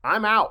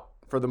 I'm out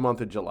for the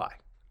month of July.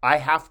 I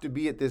have to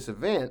be at this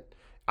event.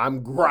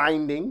 I'm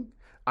grinding.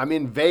 I'm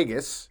in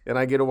Vegas, and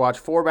I get to watch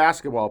 4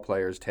 basketball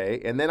players,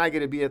 Tay, and then I get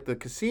to be at the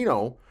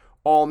casino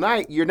all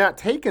night. You're not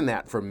taking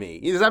that from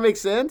me. Does that make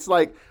sense?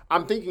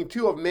 I'm thinking,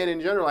 too, of men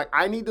in general.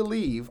 I need to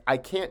leave. I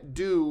can't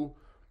do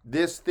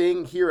this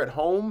thing here at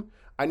home.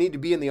 I need to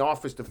be in the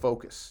office to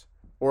focus.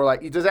 Or,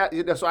 does that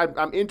 – so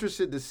I'm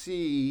interested to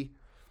see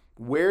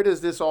where does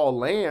this all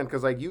land?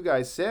 Because you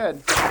guys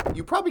said,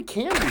 you probably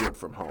can do it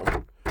from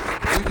home.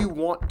 Do you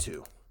want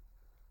to?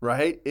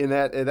 Right? And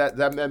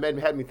that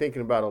had me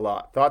thinking about a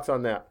lot. Thoughts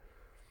on that?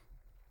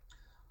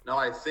 No,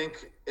 I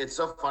think it's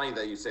so funny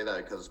that you say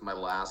that because my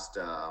last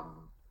job,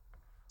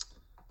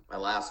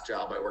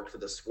 I worked for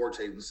the sports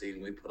agency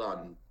and we put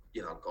on,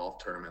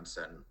 golf tournaments,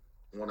 and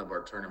one of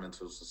our tournaments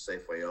was the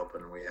Safeway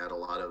Open, and we had a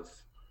lot of,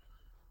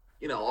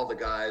 all the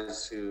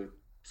guys who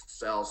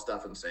sell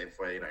stuff in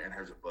Safeway,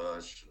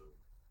 Anheuser-Busch, and,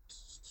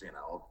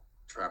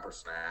 Trapper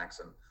Snacks,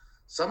 and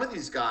some of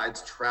these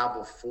guys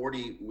travel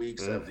 40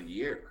 weeks of the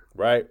year.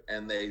 Right.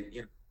 And they,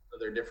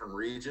 they're different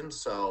regions.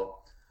 So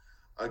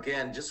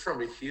again, just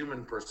from a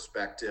human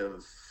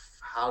perspective,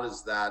 how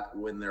does that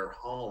when they're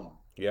home?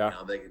 Yeah.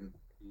 They can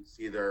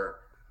see their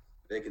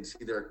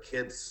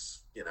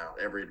kids,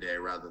 every day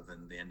rather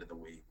than the end of the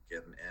week.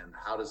 And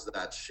how does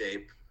that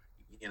shape,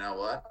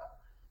 what?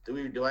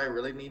 Do I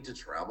really need to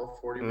travel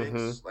 40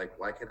 weeks?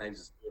 Why can't I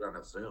just do it on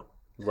a Zoom?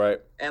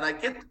 Right. And I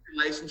get the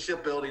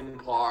relationship building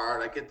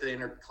part. I get the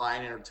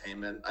client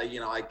entertainment. I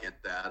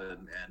get that.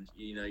 And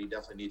you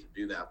definitely need to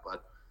do that.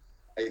 But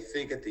I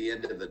think at the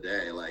end of the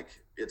day,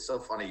 it's so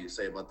funny you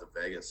say about the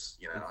Vegas,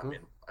 I mean,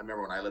 I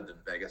remember when I lived in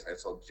Vegas, I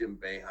saw Jim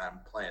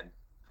Boeheim playing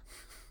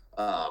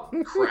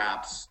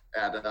craps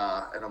and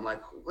I'm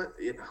like, what,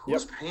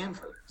 who's paying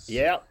for this?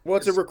 Yeah. Well,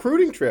 it's a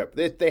recruiting trip.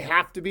 They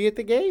have to be at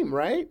the game,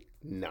 right?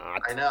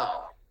 Not. I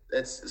know.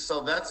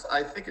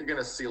 I think you're going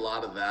to see a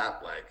lot of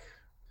that,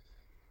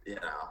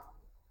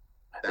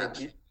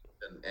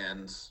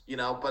 And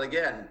but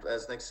again,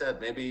 as Nick said,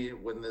 maybe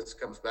when this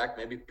comes back,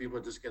 maybe people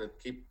are just going to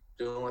keep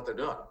doing what they're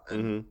doing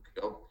and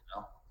go,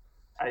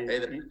 hey,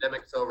 the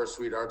pandemic's over,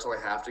 sweetheart, so I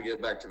have to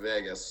get back to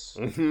Vegas.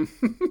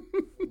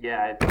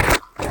 Yeah,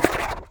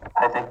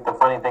 I think the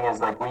funny thing is,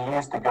 like, we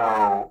used to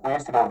go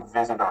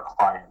visit our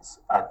clients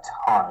a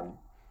ton,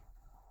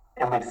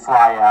 and we'd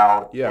fly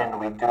out and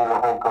we'd do the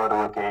whole go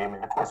to a game,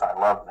 and of course I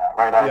love that,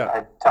 right?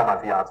 I tell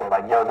my fiance,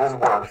 like, yo, this is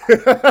work.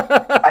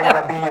 I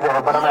gotta be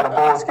there, but I'm at a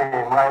Bulls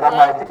game, right? I'm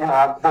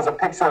like, there's a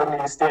picture of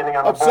me standing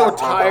on the Bulls. I'm so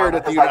tired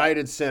at the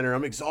United Center.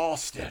 I'm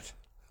exhausted.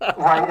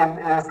 Right, and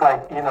it's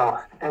like,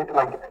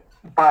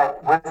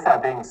 but with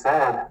that being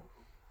said,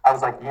 I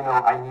was like,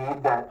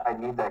 I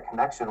need that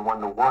connection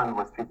one-to-one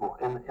with people,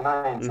 and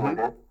I enjoyed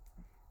it.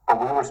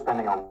 But we were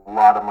spending a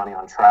lot of money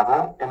on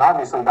travel, and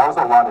obviously that was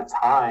a lot of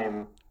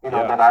time,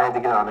 that I had to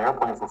get on an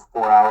airplane for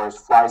 4 hours,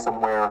 fly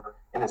somewhere,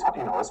 and it's hard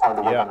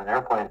to work on an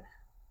airplane.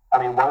 I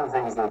mean, one of the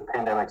things the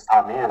pandemic's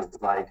taught me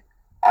is, like,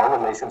 our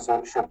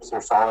relationships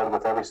are solid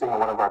with every single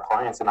one of our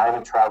clients, and I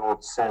haven't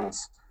traveled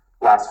since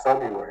last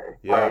February,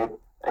 right?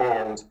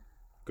 And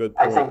good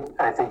point.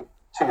 I think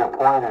to your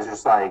point is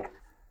just like,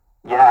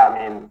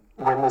 I mean,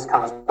 when this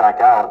comes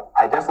back out,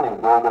 I definitely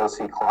will go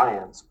see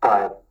clients,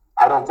 but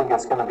I don't think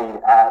it's going to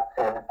be at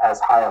as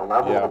high a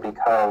level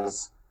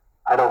because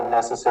I don't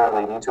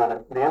necessarily need to.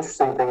 And the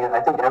interesting thing is,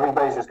 I think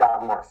everybody's just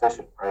gotten more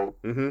efficient, right?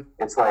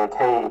 It's like,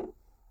 hey,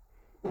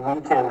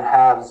 we can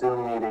have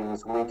Zoom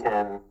meetings, we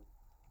can,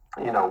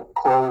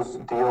 close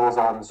deals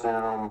on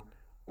Zoom.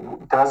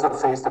 Does a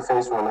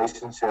face-to-face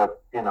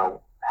relationship,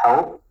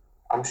 help?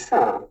 I'm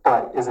sure,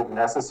 but is it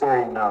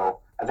necessary? No.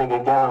 I think,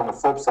 again, on the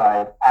flip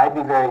side, I'd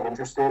be very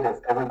interested if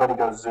everybody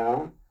goes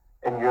Zoom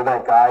and you're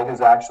that guy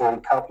who's actually,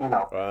 flying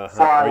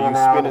Are you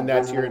out spinning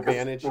that to your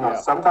advantage?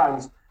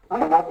 Sometimes we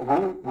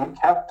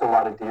kept a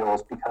lot of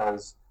deals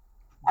because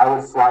I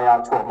would fly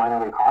out to a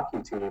minor league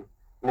hockey team and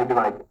they'd be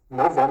like,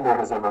 no vendor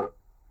has ever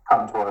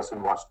come to us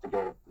and watched the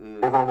game.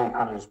 They've only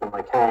kind of just been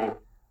like, hey,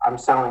 I'm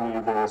selling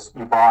you this,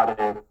 you bought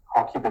it,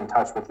 I'll keep in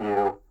touch with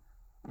you.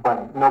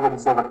 But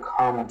nobody's ever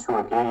come to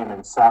a game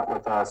and sat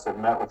with us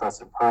and met with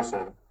us in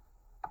person.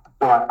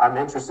 So I'm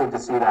interested to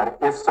see that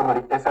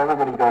if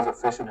everybody goes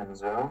efficient in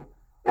Zoom,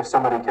 if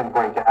somebody can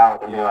break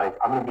out and be like,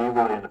 I'm going to be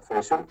really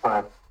inefficient,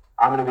 but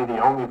I'm going to be the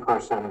only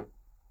person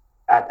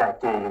at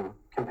that game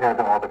compared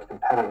to all the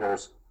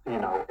competitors,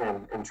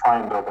 and try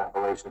and build that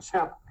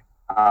relationship,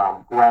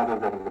 rather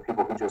than the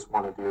people who just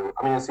want to do.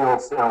 I mean, it's the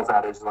old sales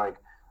adage, like,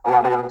 a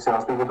lot of young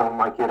salespeople don't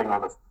like getting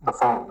on the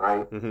phone,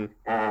 right?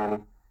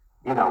 And,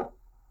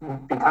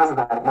 because of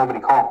that, nobody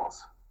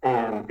calls.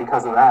 And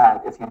because of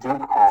that, if you do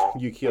call,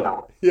 you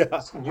kill. You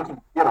can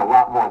get a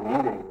lot more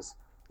meetings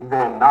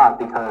than not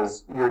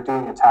because you're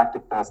doing a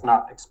tactic that's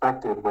not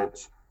expected,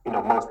 which,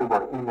 most people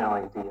are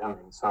emailing,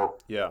 DMing. So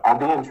I'll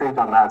be intrigued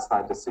on that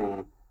side to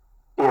see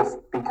if,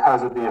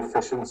 because of the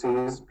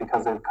efficiencies,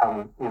 because they've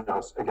come,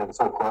 again,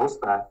 so close,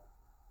 that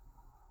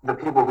the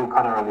people who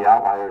kind of are the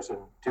outliers and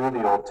do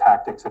the old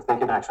tactics, if they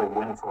can actually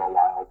win for a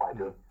while by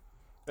doing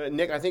it.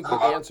 Nick, I think you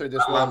answered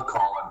this one. I love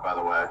calling, by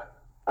the way.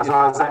 That's what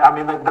I was saying. I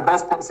mean, the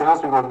best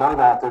salespeople know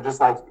that. They're just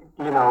like,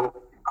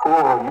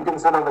 cool, you can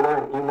sit over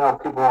there and email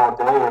people all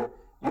day, and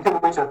you can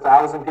reach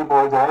 1,000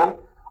 people a day.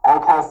 I'll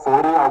call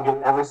 40, I'll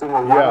get every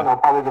single one, and I'll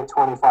probably get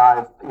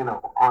 25,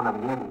 on a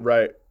meeting.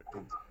 Right.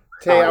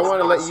 Tay, I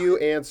want to let you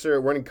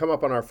answer. We're going to come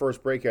up on our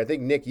first break here. I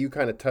think, Nick, you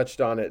kind of touched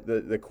on it.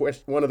 The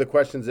question, one of the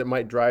questions that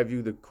might drive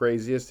you the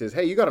craziest is,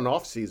 hey, you got an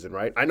off season,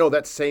 right? I know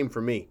that's same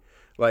for me.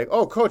 Like,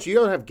 oh, coach, you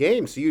don't have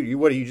games, so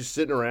what are you just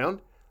sitting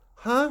around?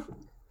 Huh?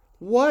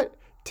 What?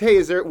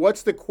 Tay,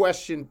 what's the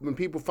question when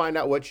people find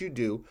out what you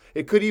do?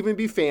 It could even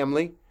be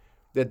family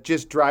that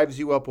just drives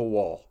you up a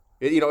wall.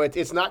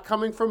 It's not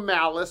coming from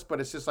malice,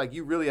 but it's just like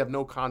you really have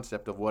no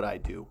concept of what I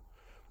do.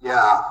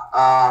 Yeah,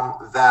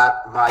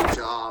 that my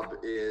job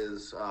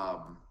is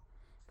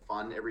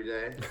fun every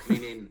day,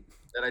 meaning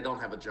that I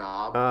don't have a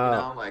job.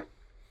 Like,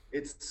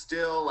 it's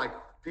still like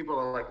people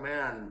are like,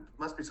 man, it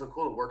must be so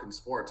cool to work in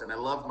sports, and I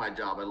love my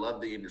job. I love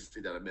the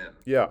industry that I'm in.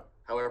 Yeah.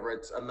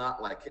 However, I'm not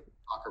like hitting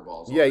soccer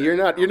balls. Yeah, you're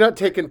not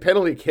taking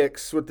penalty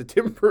kicks with the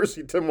Timbers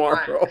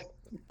tomorrow. Right.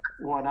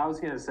 Well, and I was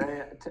going to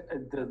say,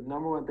 the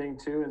number one thing,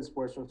 too, in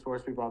sports from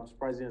sports people, I'm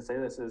surprised you didn't say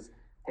this, is,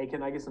 hey,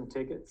 can I get some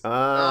tickets?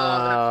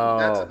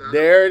 Oh,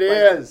 there it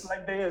is.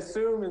 Like they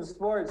assume in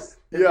sports,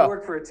 if you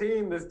work for a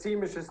team, this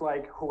team is just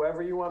like,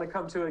 whoever you want to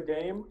come to a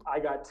game, I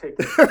got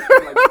tickets.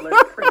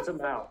 Let's print them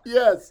out.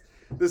 Yes.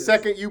 The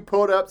second you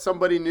put up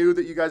somebody new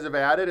that you guys have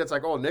added, it's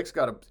like, oh, Nick's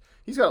got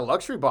a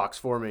luxury box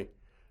for me.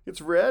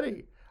 It's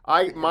ready.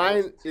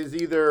 Mine is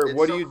either,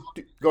 what do you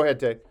do? Go ahead,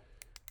 Tay.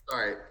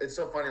 Sorry. It's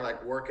so funny,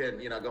 like working,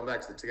 going back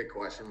to the ticket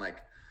question,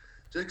 like,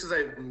 just because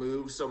I've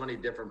moved so many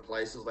different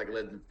places, like I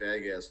lived in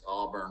Vegas,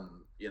 Auburn,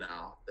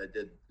 that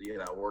did,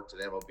 worked at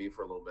MLB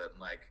for a little bit. And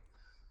like,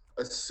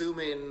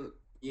 assuming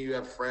you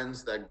have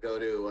friends that go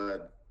to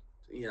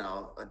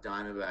a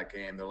Diamondback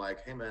game, they're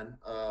like, hey man,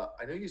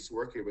 I know you used to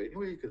work here, but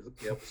anyway, you could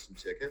hook me up with some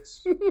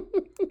tickets. Dude,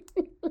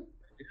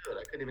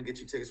 I couldn't can't even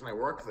get you tickets when I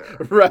work there.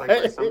 Right.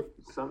 Like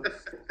sometimes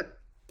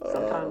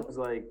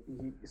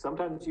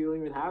sometimes you don't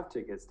even have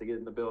tickets to get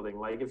in the building.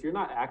 Like if you're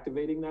not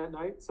activating that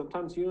night,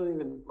 sometimes you don't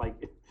even like.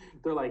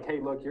 They're like, hey,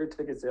 look, you're a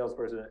ticket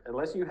salesperson.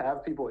 Unless you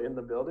have people in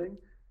the building,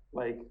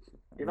 like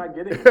you're not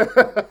getting it.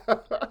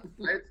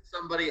 I had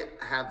somebody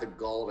had the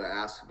gall to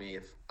ask me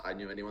if I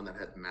knew anyone that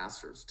had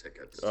Masters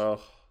tickets.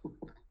 Oh.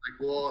 Like,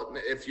 well,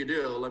 if you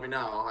do, let me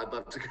know. I'd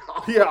love to go.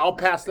 Yeah, I'll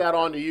pass that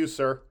on to you,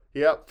 sir.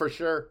 Yep, for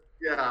sure.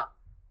 Yeah.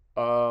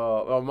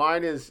 Well,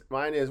 mine is.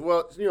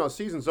 Well,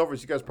 season's over,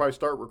 so you guys probably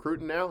start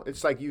recruiting now.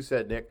 It's like you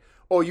said, Nick.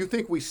 Oh, you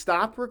think we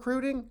stop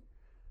recruiting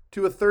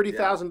to a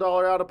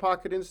 $30,000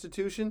 out-of-pocket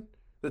institution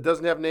that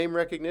doesn't have name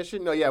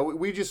recognition? No, yeah,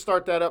 we just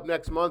start that up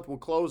next month. We'll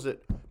close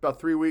it about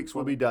 3 weeks.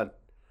 We'll be done.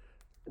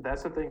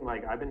 That's the thing.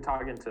 Like I've been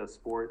talking to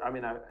sport. I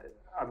mean,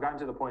 I've gotten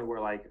to the point where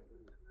like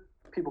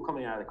people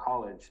coming out of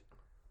college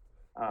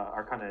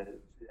are kind of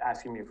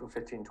asking me for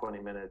 15, 20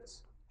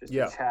 minutes just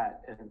to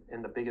chat.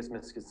 And the biggest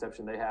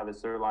misconception they have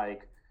is they're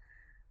like,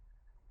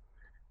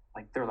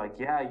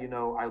 yeah,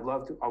 I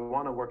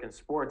want to work in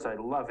sports. I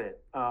love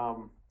it.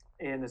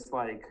 And it's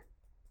like,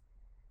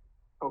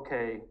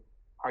 okay,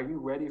 are you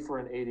ready for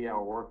an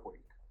 80-hour work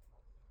week?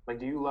 Like,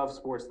 do you love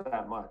sports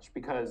that much?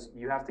 Because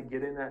you have to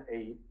get in at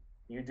 8,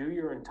 you do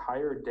your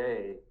entire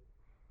day,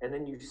 and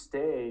then you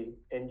stay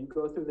and you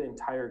go through the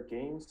entire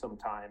game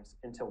sometimes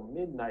until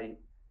midnight,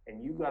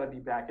 and you got to be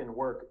back in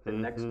work the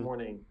next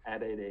morning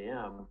at 8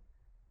 a.m.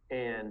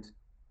 And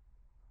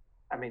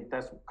I mean,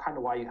 that's kind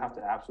of why you have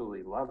to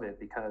absolutely love it,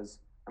 because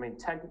I mean,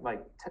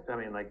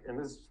 and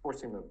this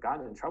sports team have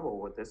gotten in trouble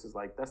with this is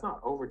like, that's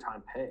not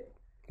overtime pay.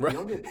 Right. You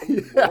don't get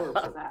paid more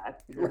for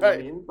that. You know what I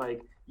mean?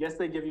 Like, yes,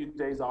 they give you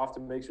days off to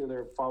make sure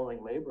they're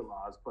following labor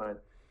laws,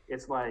 but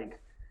it's like,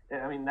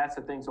 I mean, that's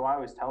the thing. So I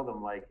always tell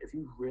them, like, if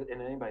you really,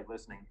 and anybody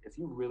listening, if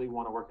you really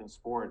want to work in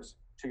sports,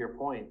 to your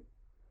point,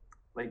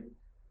 like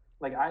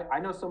I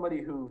know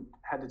somebody who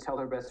had to tell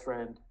her best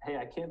friend, hey,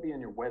 I can't be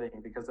in your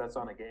wedding because that's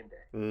on a game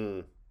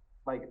day.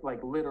 Like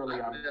literally,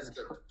 I've missed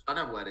a ton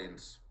of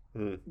weddings.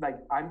 Like,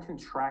 I'm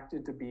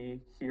contracted to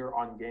be here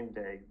on game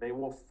day. They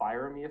will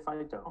fire me if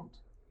I don't.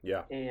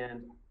 Yeah.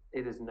 And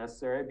it is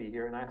necessary I be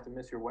here, and I have to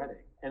miss your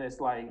wedding. And it's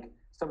like,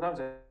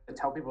 sometimes I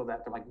tell people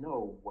that, they're like,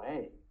 no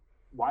way.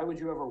 Why would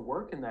you ever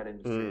work in that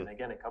industry? And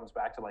again, it comes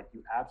back to like,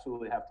 you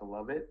absolutely have to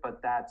love it.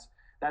 But that's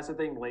the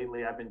thing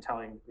lately I've been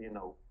telling,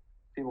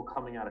 people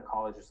coming out of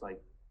college, is like,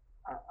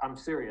 I'm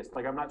serious.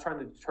 Like, I'm not trying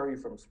to deter you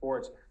from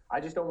sports. I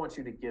just don't want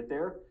you to get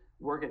there,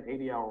 work an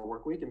 80-hour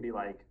work week and be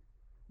like,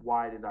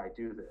 why did I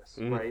do this?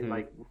 Right?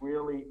 Like,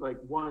 really, like,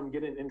 one,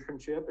 get an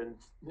internship and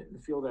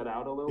feel that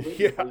out a little bit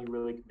before you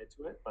really commit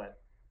to it. But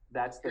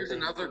that's the Here's thing.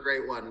 another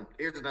great one.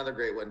 Here's another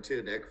great one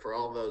too, Nick, for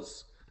all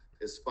those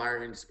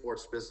aspiring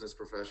sports business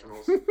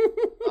professionals.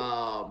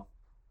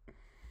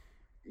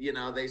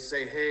 They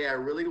say, hey, I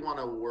really want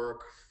to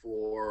work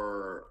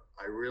for,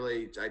 I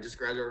just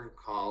graduated from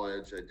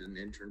college. I did an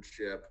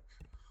internship.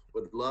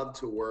 Would love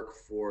to work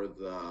for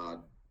the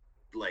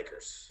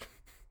Lakers.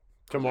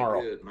 Tomorrow.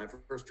 Like, dude, my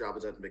first job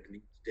was at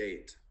McNeese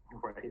State.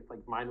 Right,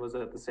 like mine was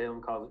at the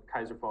Salem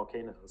Kaiser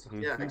Volcanoes.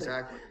 Yeah,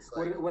 exactly.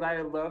 Would I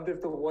have loved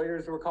if the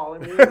Warriors were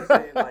calling me and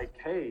saying like,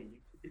 "Hey,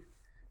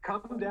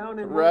 come down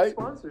and work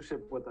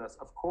sponsorship with us"?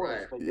 Of course,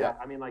 right. But yeah,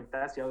 I mean, like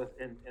that's the other,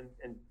 and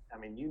I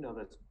mean,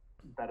 that's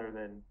better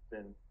than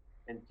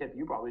and Kip,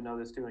 you probably know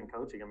this too in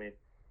coaching. I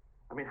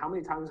mean, how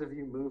many times have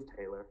you moved,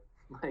 Taylor?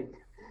 Like,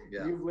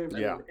 you've lived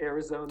in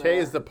Arizona. Tay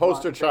is the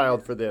poster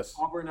child for this.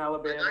 Auburn,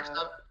 Alabama.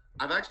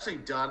 I've actually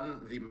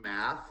done the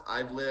math.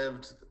 I've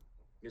lived.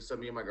 So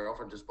me and my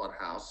girlfriend just bought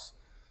a house.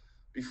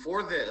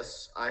 Before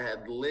this, I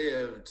had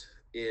lived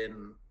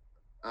in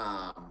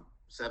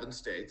 7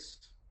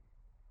 states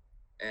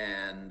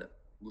and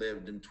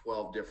lived in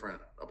 12 different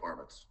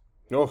apartments.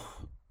 Oh.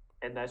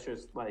 And that's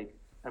just like,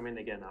 I mean,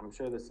 again, I'm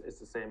sure it's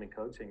the same in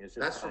coaching. It's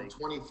just that's from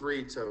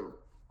 23 to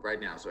right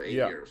now, so 8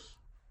 years.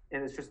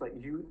 And it's just like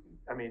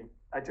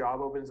a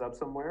job opens up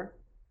somewhere,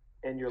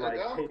 and you're like,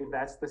 hey,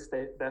 that's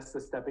the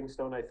stepping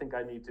stone I think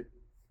I need to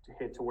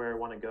hit to where I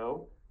want to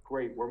go.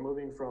 Great, we're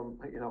moving from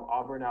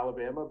Auburn,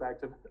 Alabama,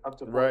 up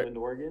to Portland,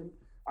 Oregon.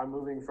 I'm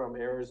moving from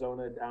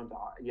Arizona down to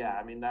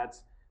I mean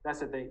that's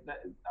the thing.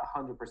 That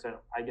 100%.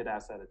 I get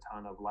asked that a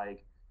ton of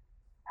like,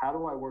 how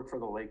do I work for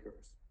the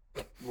Lakers?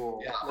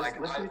 Well, let's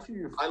get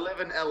you. I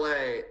live in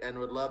LA and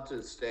would love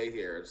to stay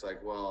here. It's like,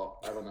 well,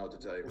 I don't know what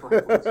to tell you.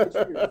 Let's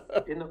get you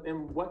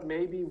in what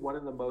may be one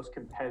of the most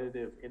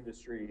competitive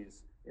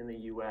industries in the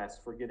U.S.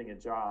 for getting a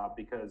job,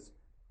 because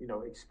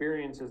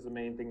experience is the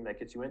main thing that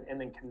gets you in, and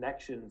then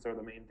connections are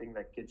the main thing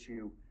that gets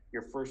you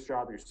your first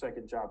job, your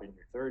second job, and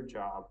your third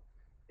job.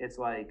 It's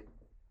like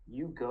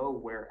you go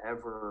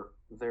wherever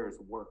there's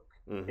work.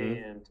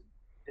 And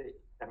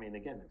I mean,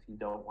 again, if you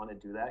don't want to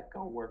do that,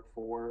 go work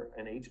for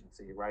an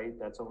agency, right?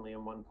 That's only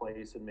in one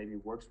place and maybe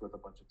works with a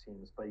bunch of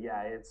teams. But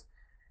yeah, it's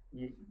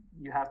you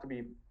have to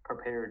be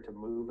prepared to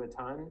move a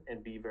ton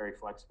and be very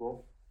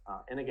flexible.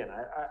 And again,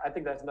 I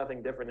think that's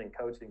nothing different than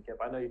coaching, Kip.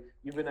 I know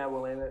you've been at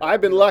Willamette.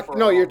 I've been lucky.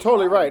 No, you're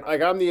totally right.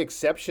 Like, I'm the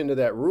exception to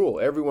that rule.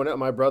 Everyone else,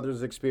 my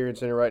brother's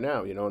experiencing it right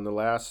now. You know, in the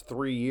last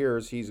 3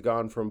 years, he's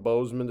gone from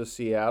Bozeman to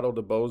Seattle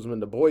to Bozeman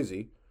to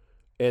Boise.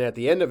 And at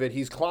the end of it,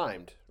 he's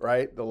climbed,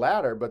 right, the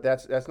ladder. But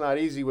that's not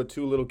easy with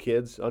 2 little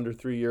kids under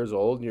 3 years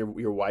old and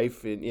your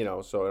wife. And, you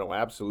know, so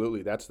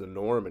absolutely, that's the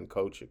norm in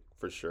coaching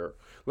for sure.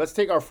 Let's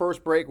take our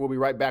first break. We'll be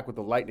right back with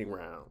the lightning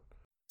round.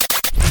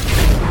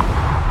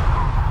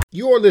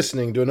 You're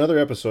listening to another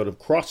episode of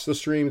Cross the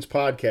Streams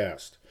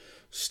podcast.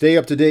 Stay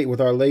up to date with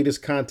our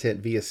latest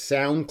content via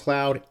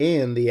SoundCloud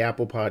and the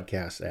Apple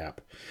Podcast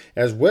app,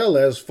 as well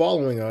as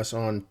following us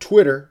on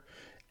Twitter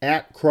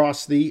at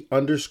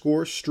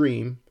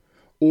 @crossth_stream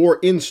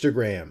or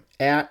Instagram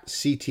at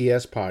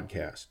CTS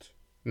Podcast.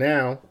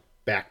 Now,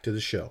 back to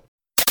the show.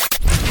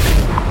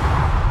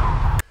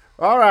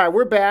 All right,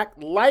 we're back.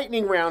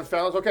 Lightning round,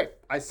 fellas. Okay,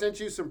 I sent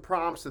you some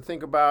prompts to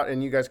think about,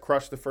 and you guys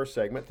crushed the first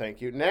segment.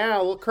 Thank you.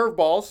 Now, little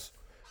curveballs.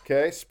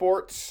 Okay,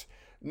 sports.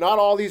 Not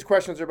all these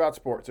questions are about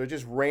sports. They're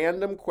just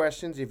random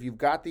questions. If you've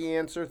got the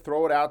answer,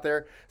 throw it out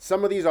there.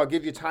 Some of these, I'll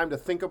give you time to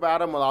think about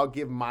them, while I'll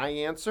give my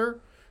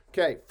answer.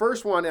 Okay,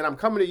 first one, and I'm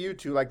coming to you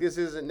two. Like, this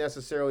isn't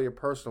necessarily a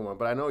personal one,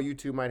 but I know you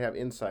two might have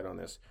insight on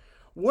this.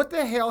 What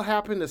the hell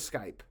happened to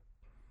Skype?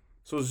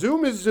 So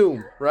Zoom is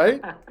Zoom,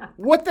 right?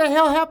 What the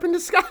hell happened to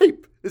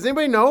Skype? Does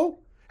anybody know?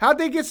 How'd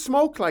they get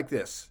smoked like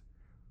this?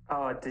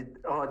 Did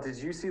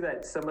you see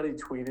that somebody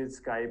tweeted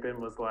Skype and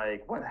was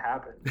like, what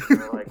happened?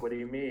 They're like, what do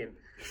you mean?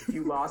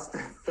 You lost a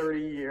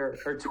 30-year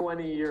or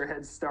 20-year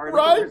head start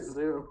right? over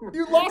Zoom.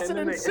 You lost it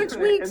in 6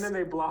 weeks. And then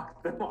they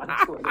blocked them on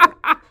Twitter.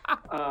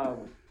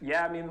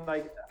 Yeah, I mean,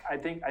 like, I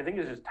think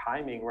it's just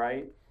timing,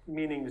 right?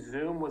 Meaning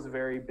Zoom was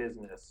very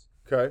business.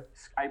 Okay.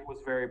 Skype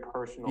was very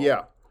personal.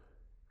 Yeah.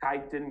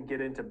 Skype didn't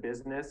get into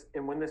business.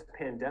 And when this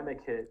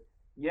pandemic hit,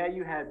 yeah,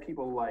 you had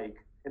people like,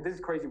 and this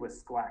is crazy with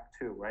Slack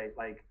too, right?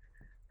 Like,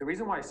 the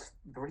reason why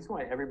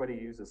everybody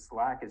uses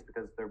Slack is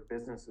because their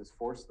businesses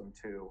forced them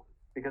to,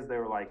 because they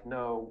were like,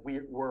 no,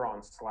 we're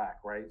on Slack,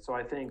 right? So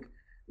I think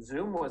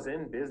Zoom was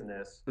in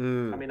business. I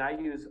mean, I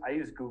use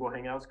Google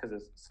Hangouts because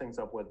it syncs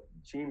up with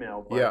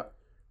Gmail. But yeah.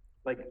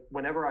 Like,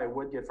 whenever I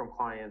would get from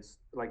clients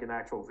like an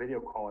actual video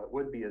call, it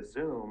would be a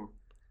Zoom.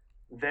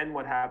 Then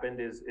what happened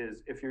is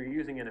if you're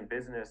using it in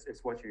business,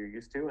 it's what you're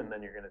used to, and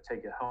then you're going to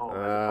take it home. As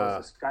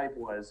opposed to Skype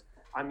was,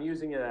 I'm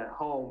using it at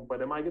home,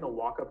 but am I going to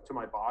walk up to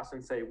my boss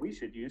and say, we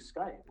should use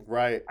Skype?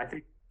 Right. I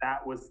think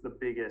that was the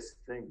biggest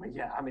thing. But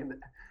yeah, I mean,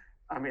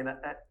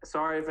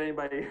 sorry if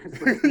anybody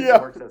who's listening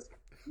works at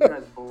you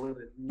guys blew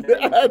it.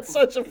 That's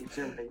such a.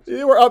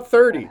 They were up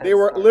 30. They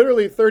were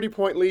literally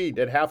 30-point lead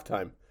at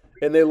halftime,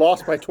 and they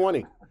lost by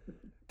 20.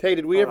 Tay,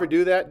 did we ever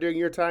do that during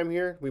your time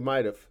here? We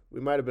might have.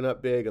 We might have been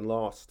up big and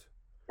lost.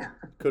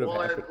 Could have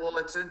happened.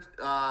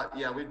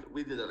 Yeah,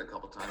 we did that a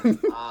couple times.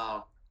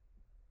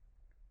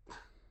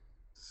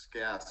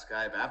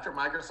 Skype. After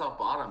Microsoft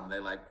bought them, they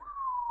like.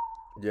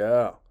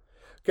 Yeah.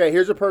 Okay,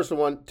 here's a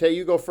personal one. Tay,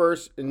 you go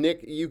first.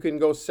 Nick, you can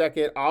go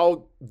second.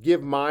 I'll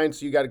give mine,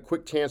 so you got a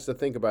quick chance to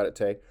think about it,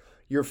 Tay.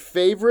 Your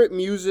favorite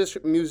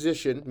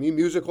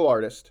musical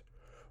artist,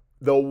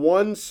 the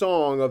one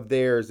song of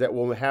theirs that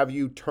will have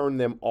you turn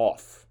them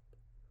off.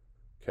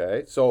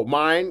 Okay, so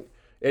mine,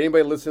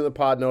 anybody listening to the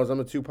pod knows I'm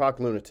a Tupac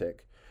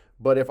lunatic.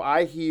 But if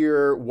I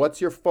hear "What's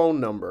Your Phone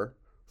Number"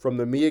 from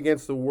the Me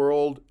Against the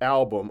World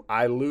album,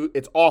 I lose.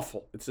 It's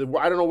awful.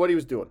 I don't know what he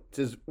was doing. It's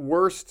his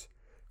worst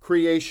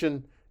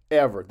creation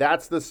ever.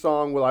 That's the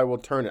song where I will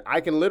turn it. I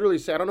can literally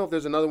say, I don't know if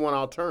there's another one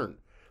I'll turn.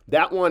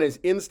 That one is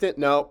instant.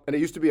 No, and it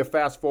used to be a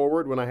fast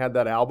forward when I had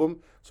that album,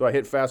 so I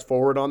hit fast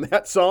forward on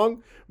that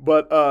song.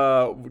 But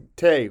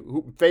Tay,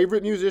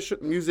 favorite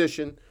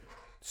musician,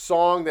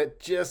 song that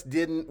just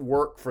didn't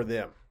work for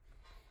them.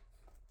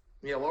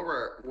 Yeah, what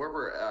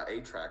were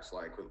 8-tracks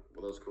like?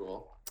 Were those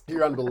cool?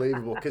 You're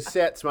unbelievable.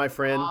 Cassettes, my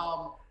friend.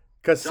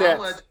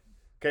 Cassettes.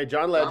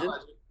 John Legend.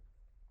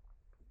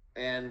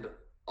 And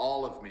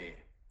All of Me.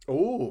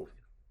 Ooh.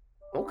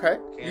 Okay.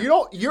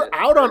 You're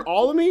out on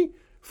All of Me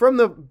from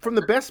the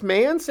Best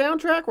Man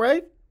soundtrack,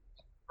 right?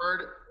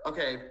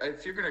 Okay,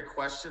 if you're gonna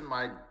question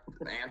my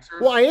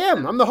answers. Well, I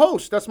am. I'm the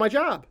host. That's my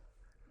job.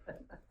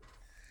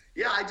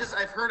 Yeah,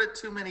 I've heard it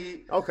too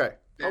many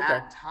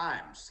bad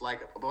times.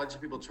 Like a bunch of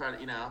people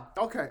trying to,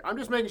 Okay, I'm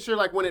just making sure.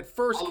 Like when it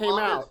first came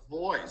out. His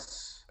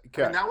voice.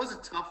 Okay. And that was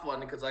a tough one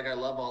because I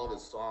love all of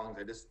his songs.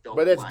 I just don't.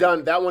 But it's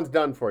done. That one's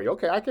done for you.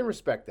 Okay, I can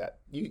respect that.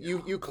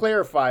 You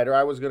clarified, or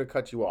I was going to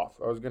cut you off.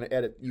 I was going to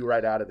edit you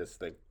right out of this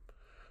thing.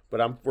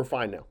 But we're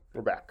fine now.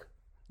 We're back.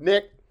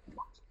 Nick,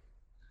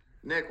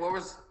 what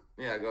was?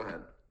 Yeah, go ahead.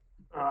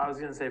 I was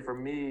going to say for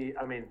me,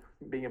 I mean,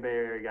 being a Bay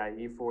Area guy,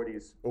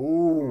 E40's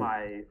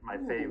my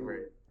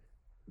favorite.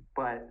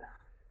 But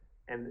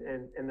and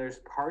there's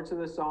parts of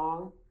the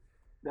song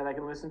that I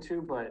can listen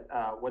to, but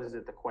what is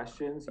it? The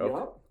questions? Okay.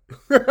 Yup.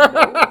 No.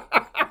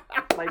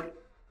 Like,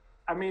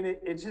 I mean,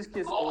 it just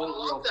gets old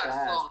real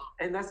fast. Song.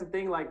 And that's the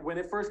thing. Like when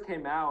it first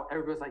came out,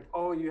 everybody's like,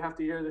 "Oh, you have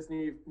to hear this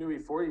new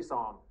E40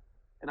 song,"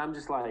 and I'm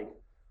just like,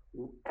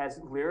 as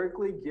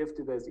lyrically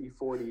gifted as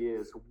E40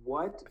 is,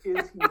 what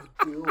is he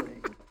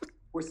doing?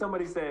 Where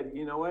somebody said,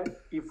 you know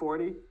what,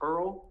 E40,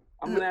 Earl,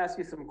 I'm going to ask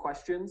you some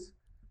questions,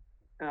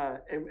 and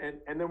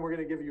then we're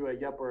going to give you a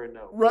yep or a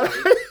no. Right.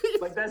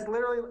 Like that's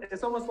literally,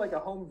 it's almost like a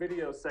home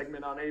video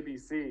segment on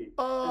ABC.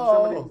 Oh. And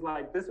somebody was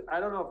like, this, I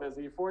don't know if it's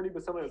E40,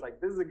 but somebody was like,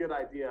 this is a good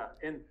idea.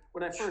 And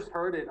when I first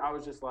heard it, I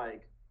was just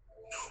like,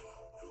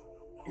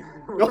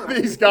 Oh,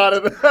 he's got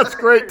it. That's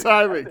great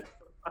timing.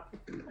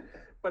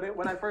 But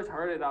when I first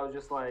heard it, I was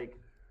just like,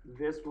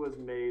 this was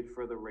made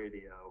for the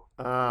radio.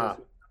 Ah. This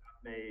was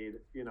made,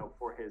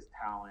 for his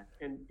talent.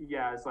 And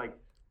yeah, it's like,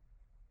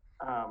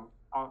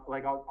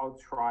 I'll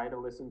try to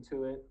listen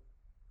to it,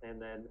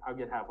 and then I'll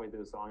get halfway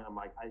through the song, and I'm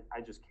like,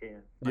 I just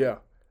can't. Yeah.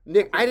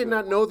 Nick, I did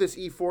not know this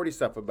E40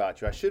 stuff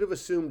about you. I should have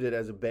assumed it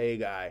as a Bay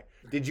guy.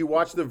 Did you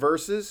watch the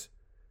verses?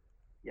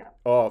 Yeah.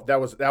 Oh, that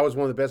was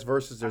one of the best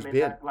verses there's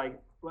been.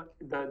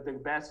 The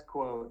best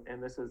quote,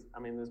 and this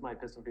might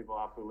piss some people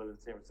off who live in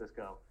San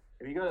Francisco.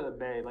 If you go to the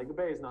Bay, the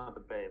Bay is not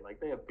the Bay. Like,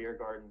 they have beer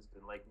gardens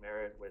in Lake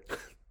Merritt, which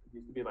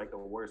used to be like the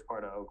worst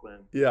part of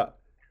Oakland. Yeah.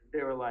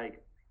 They were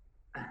like,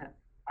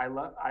 I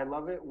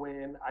love it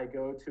when I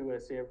go to a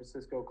San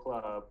Francisco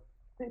club,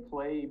 they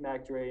play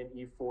Mac Dre and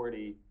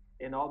E40,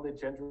 and all the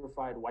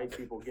gentrified white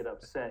people get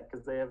upset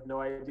because they have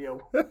no idea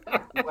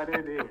what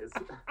it is.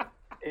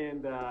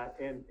 And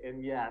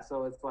yeah,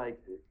 so it's like,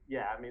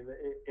 yeah, I mean,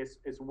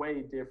 it's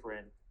way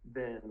different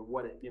than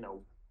what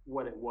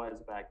it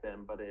was back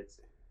then, but it's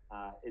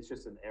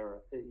just an era.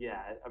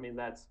 Yeah, I mean,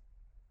 that's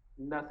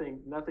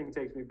nothing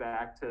takes me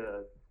back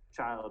to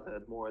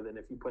childhood more than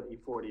if you put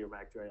E40 or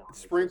Mac Dre on.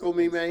 Sprinkle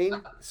Me,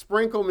 man.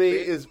 Sprinkle Me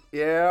is,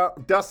 yeah,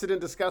 Dusted and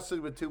Disgusted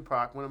with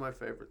Tupac, one of my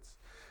favorites.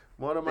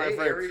 One of my Bay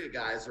favorites. Area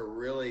guys are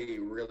really,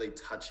 really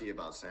touchy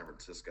about San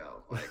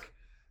Francisco. Like,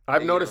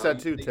 I've noticed that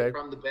too, Tay.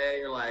 From the Bay,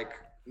 you're like,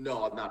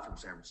 no, I'm not from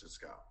San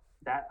Francisco.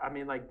 That, I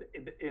mean, like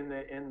in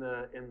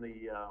the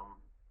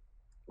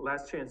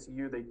Last Chance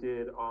U they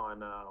did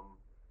on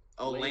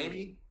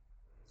Laney?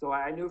 So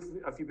I knew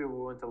a few people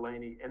who went to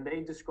Laney, and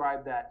they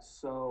described that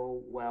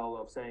so well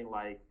of saying,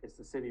 like, it's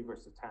the city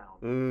versus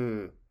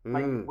town.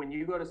 Like, when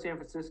you go to San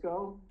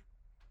Francisco,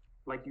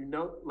 you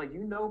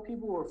know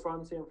people who are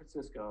from San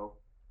Francisco,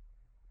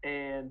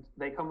 and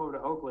they come over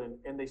to Oakland,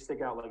 and they stick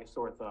out like a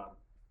sore thumb.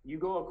 You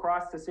go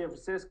across to San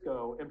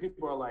Francisco, and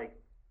people are like,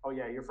 oh,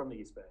 yeah, you're from the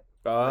East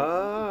Bay.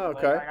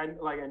 Okay. I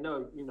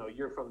know,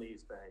 you're from the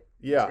East Bay.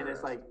 Yeah. And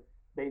it's like,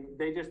 they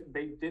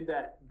did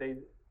that,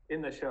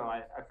 in the show,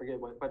 I forget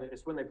what, but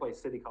it's when they play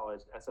City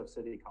College, SF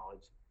City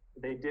College.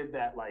 They did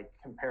that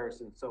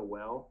comparison so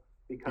well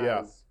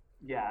because,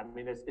 I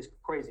mean, it's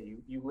crazy.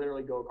 You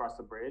literally go across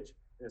the bridge,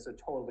 and it's a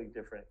totally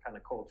different kind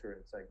of culture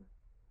and segment.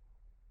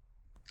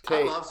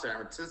 I love San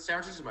Francisco. San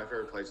Francisco is my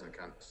favorite place in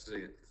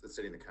the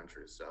city in the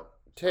country. So,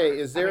 Tay,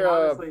 is there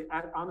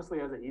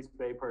honestly, as an East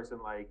Bay person,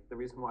 the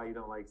reason why you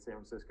don't like San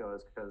Francisco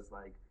is because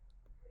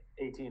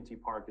AT&T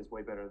Park is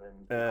way better than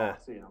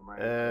Coliseum,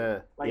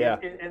 right?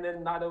 And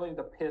then not only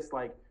the piss,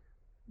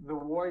 the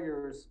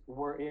Warriors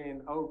were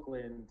in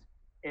Oakland,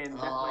 and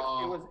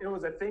it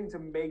was a thing to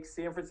make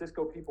San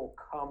Francisco people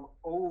come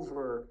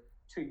over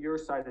to your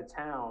side of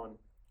town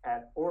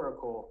at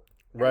Oracle,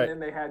 and then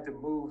they had to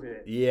move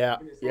it. Yeah,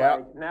 and it's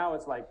now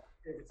it's like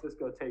San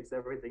Francisco takes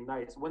everything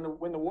nice. When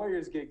the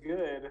Warriors get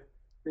good,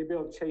 they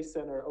build Chase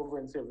Center over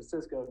in San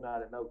Francisco,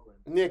 not in Oakland.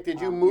 Nick, did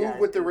you move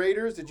with the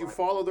Raiders? Did you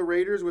follow the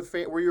Raiders?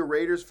 Were you a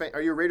Raiders fan?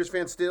 Are you a Raiders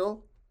fan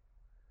still?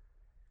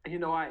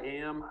 I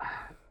am.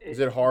 Is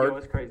it hard?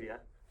 It's crazy.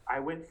 I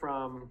went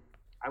from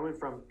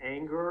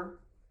anger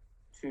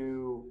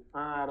to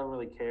I don't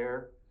really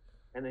care,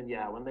 and then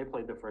when they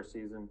played the first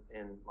season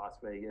in Las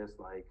Vegas,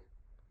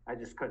 I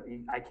just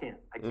couldn't. I can't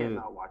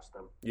not watch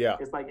them. Yeah,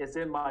 it's it's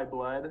in my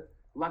blood.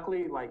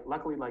 Luckily,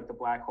 the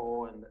Black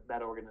Hole and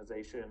that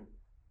organization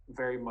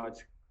very much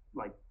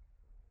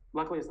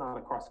luckily it's not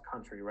across the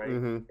country, right?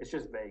 Mm-hmm. It's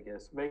just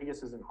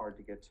Vegas isn't hard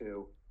to get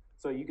to,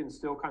 so you can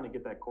still kind of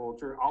get that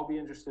culture. I'll be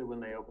interested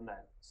when they open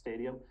that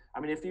stadium. I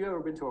mean, if you've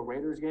ever been to a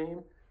Raiders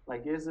game,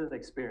 it's an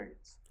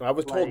experience. I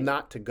was told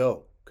not to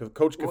go.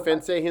 Coach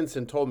Kafense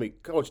Hinson told me,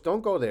 Coach,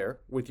 don't go there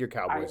with your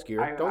Cowboys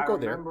gear. Don't go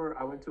there. I remember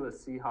I went to a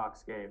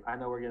Seahawks game. I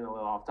know we're getting a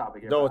little off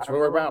topic here. No, it's what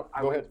we're about.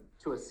 I Go went ahead.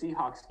 to a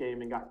Seahawks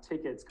game and got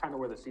tickets kind of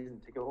where the season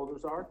ticket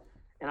holders are.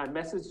 And I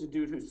messaged the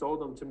dude who sold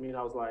them to me, and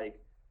I was like,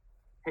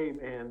 hey,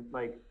 man,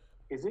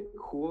 is it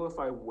cool if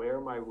I wear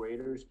my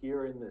Raiders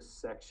gear in this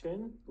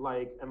section?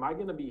 Am I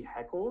going to be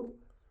heckled?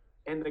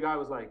 And the guy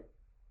was like,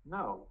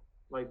 no.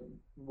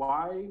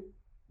 Why?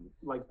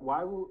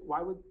 Why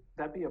would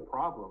that be a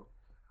problem?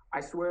 I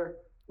swear,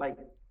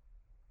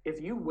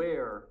 if you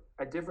wear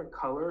a different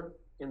color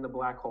in the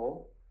Black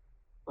Hole,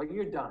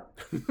 you're done.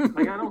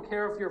 I don't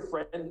care if your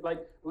friend,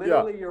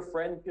 literally your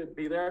friend could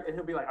be there and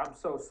he'll be like, I'm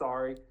so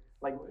sorry.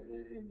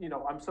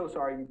 I'm so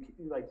sorry.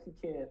 He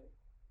can't,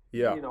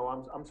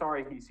 I'm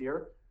sorry he's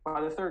here.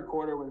 By the third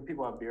quarter, when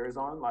people have beers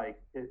on,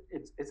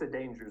 it's a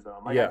danger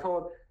zone. I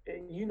told,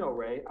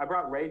 Ray, I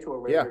brought Ray to a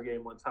Raider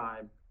game one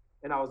time,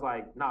 and I was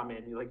like, nah,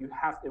 man, you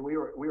have to, and we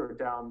were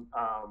down,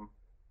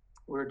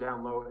 we were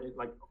down low,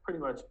 like pretty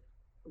much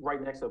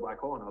right next to a black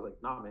hole, and I was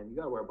like, "Nah, man, you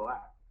gotta wear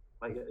black."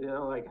 Like,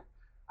 like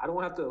I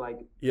don't have to like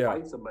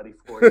fight somebody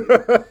for you.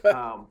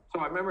 So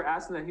I remember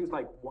asking that. He was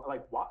like, "What?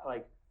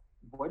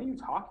 What are you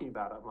talking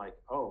about?" I'm like,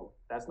 "Oh,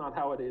 that's not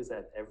how it is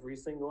at every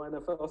single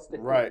NFL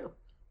stadium."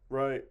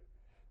 Right.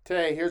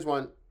 Tay, here's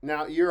one.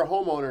 Now you're a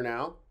homeowner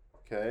now.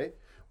 Okay.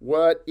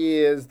 What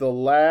is the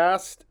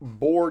last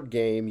board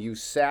game you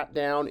sat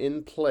down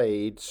and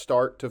played,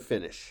 start to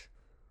finish?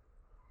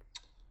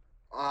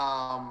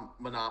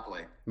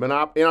 Monopoly.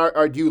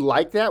 Do you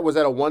like that? Was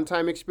that a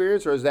one-time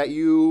experience, or is that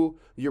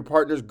your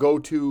partner's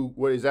go-to?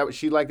 What is that? Was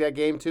she like that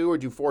game too, or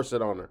did you force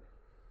it on her?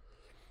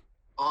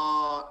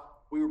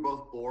 We were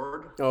both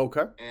bored.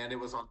 Okay. And it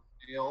was on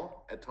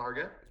sale at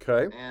Target.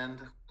 Okay. And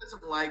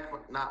doesn't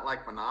not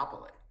like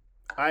Monopoly.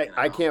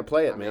 I can't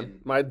play it, man.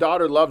 My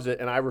daughter loves it,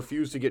 and I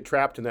refuse to get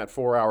trapped in that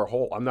 4-hour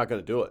hole. I'm not going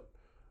to do it.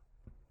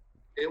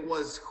 It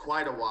was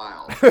quite a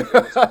while.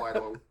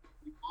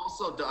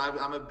 Also,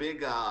 I'm a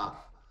big.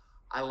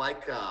 I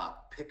like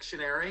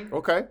Pictionary.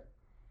 Okay.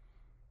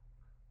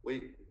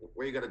 Where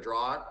you got to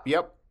draw it.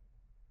 Yep.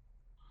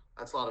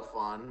 That's a lot of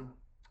fun.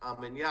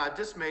 I've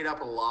just made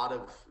up a lot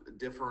of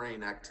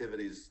differing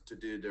activities to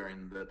do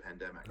during the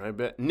pandemic. I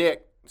bet.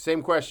 Nick,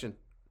 same question.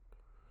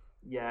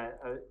 Yeah.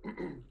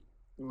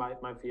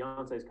 My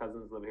fiance's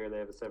cousins live here. They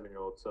have a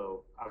 7-year-old,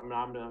 so I'm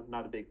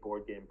not a big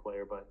board game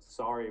player. But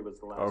Sorry was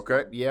the last.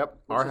 Okay. one. Yep.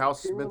 Our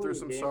house has been through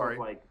some Sorry.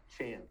 Like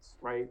chance,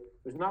 right?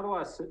 There's not a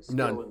lot of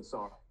skill in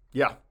Sorry.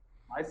 Yeah.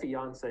 My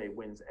fiance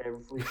wins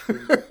every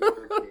single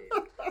board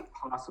game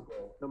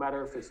possible, no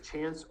matter if it's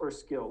chance or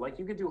skill. Like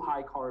you could do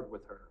high card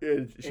with her,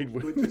 and she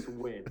would just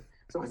win.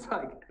 So it's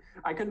like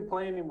I couldn't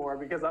play anymore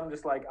because I'm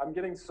just like I'm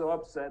getting so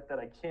upset that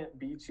I can't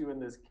beat you in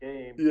this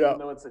game. Yeah. Even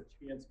though it's a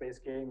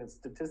chance-based game, and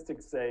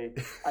statistics say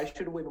I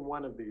should win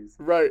one of these.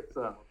 Right.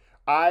 So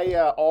I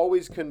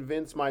always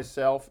convince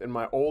myself and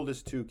my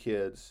oldest 2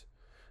 kids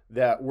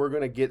that we're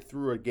going to get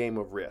through a game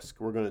of Risk.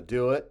 We're going to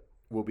do it.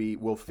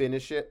 We'll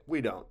finish it.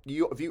 We don't.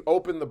 If you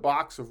open the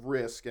box of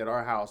Risk at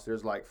our house,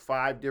 there's like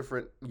 5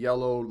 different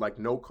yellow like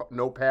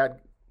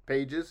notepad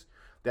pages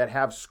that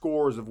have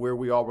scores of where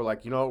we all were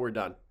like, we're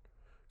done.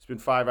 It's been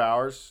 5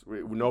 hours.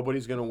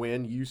 Nobody's going to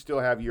win. You still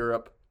have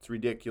Europe. It's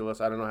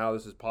ridiculous. I don't know how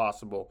this is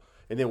possible.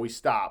 And then we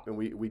stop, and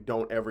we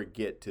don't ever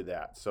get to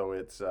that. So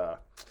it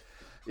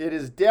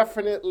is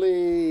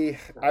definitely.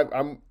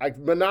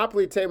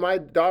 Monopoly. My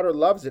daughter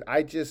loves it.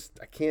 I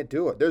can't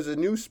do it. There's a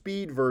new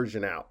speed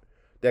version out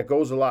that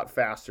goes a lot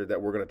faster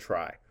that we're going to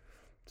try.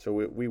 So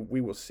we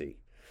will see.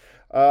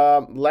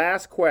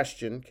 Last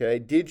question, okay.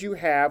 Did you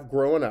have,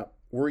 growing up,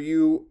 were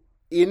you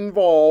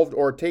involved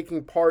or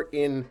taking part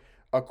in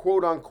a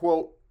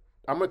quote-unquote,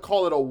 I'm going to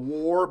call it a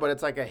war, but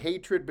it's like a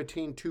hatred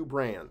between 2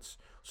 brands.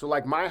 So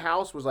like my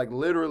house was like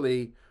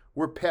literally,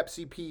 we're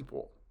Pepsi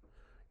people.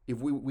 If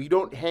we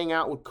don't hang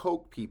out with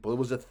Coke people, it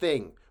was a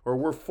thing. Or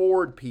we're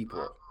Ford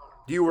people.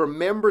 Do you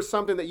remember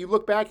something that you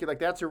look back, you're like,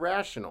 that's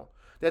irrational.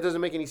 That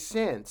doesn't make any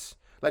sense.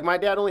 Like my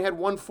dad only had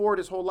 1 Ford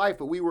his whole life,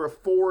 but we were a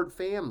Ford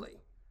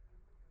family.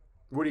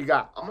 What do you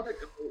got? I'm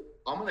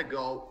gonna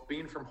go.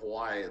 Being from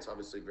Hawaii, it's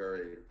obviously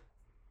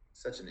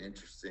such an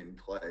interesting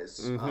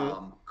place.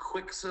 Mm-hmm.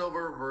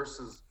 Quicksilver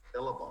versus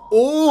Billabong.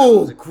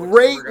 Oh,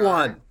 great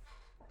one.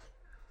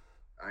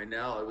 I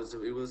know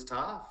it was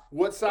tough.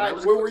 What side?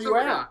 Where were you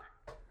at?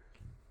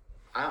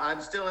 I'm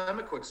still am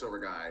a Quicksilver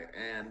guy,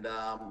 and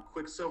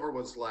Quicksilver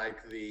was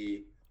like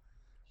the,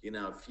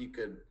 if you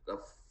could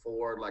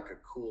afford like a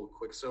cool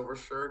Quicksilver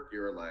shirt,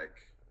 you're like,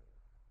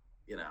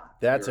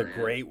 That's a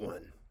great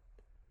one.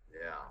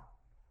 Yeah.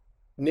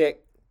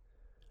 Nick.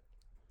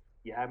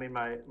 Yeah, I mean,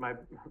 my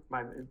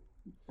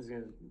is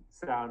gonna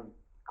sound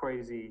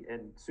crazy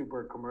and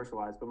super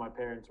commercialized, but my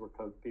parents were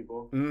Coke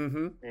people,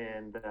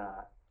 and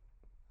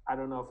I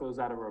don't know if it was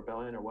out of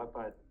rebellion or what,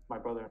 but my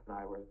brother and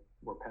I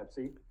were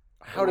Pepsi.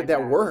 How did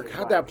that work?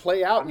 How'd that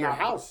play out in your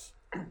house?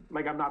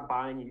 Like, I'm not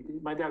buying you.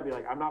 My dad would be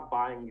like, I'm not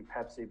buying you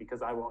Pepsi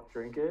because I won't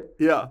drink it.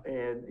 Yeah.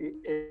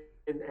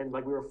 And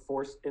like we were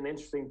forced. An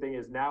interesting thing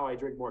is now I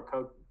drink more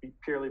Coke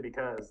purely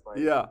because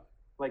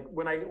like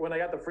when I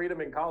got the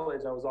freedom in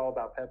college, I was all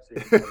about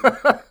Pepsi.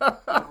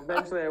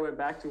 Eventually I went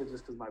back to it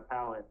just because my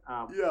palate.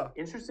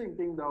 Interesting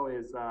thing though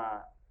is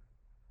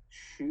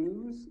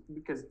shoes,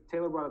 because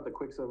Taylor brought up the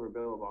Quicksilver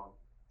Billabong.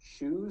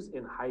 Shoes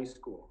in high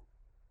school.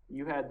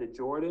 You had the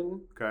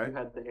Jordan, you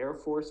had the Air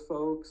Force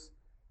folks,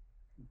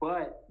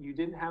 but you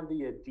didn't have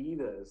the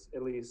Adidas,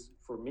 at least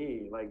for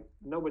me. Like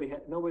nobody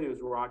was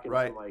rocking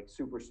some like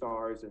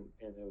superstars and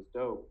it was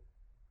dope.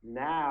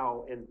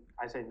 Now, and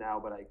I say now,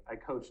 but I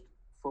coached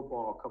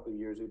football a couple of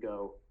years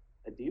ago.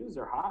 Adidas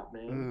are hot,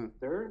 man.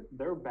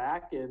 They're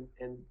back and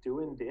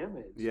doing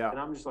damage. Yeah. And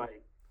I'm just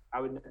like, I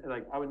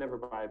would never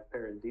buy a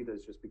pair of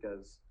Adidas just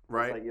because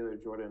it's like either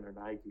Jordan or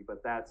Nike.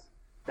 But that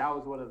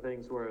was one of the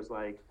things where it's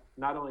like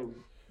not only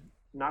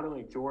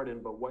Jordan,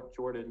 but what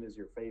Jordan is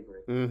your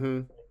favorite?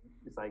 Mm-hmm.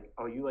 It's like,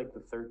 oh, you like the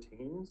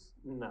 13s?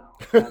 No,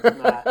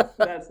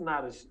 that's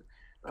not.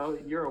 Oh,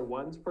 you're a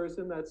ones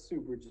person? That's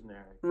super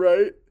generic.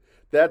 Right.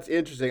 That's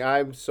interesting.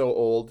 I'm so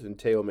old, and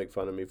Tay will make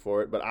fun of me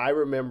for it, but I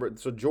remember.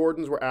 So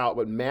Jordans were out,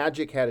 but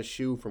Magic had a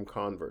shoe from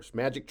Converse.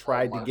 Magic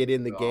tried to get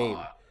in the game,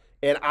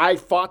 and I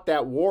fought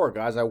that war,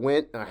 guys. I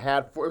went. I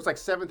had. It was like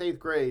 7th, 8th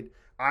grade.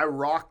 I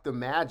rocked the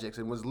Magics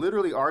and was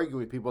literally arguing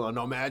with people on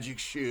no Magic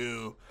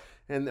shoe,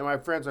 and my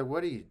friends were like,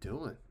 "What are you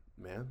doing,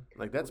 man?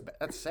 Like that's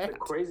sad."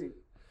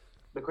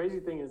 The crazy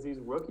thing is these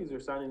rookies are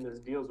signing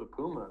these deals with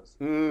Pumas.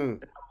 Mm.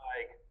 And I'm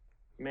like,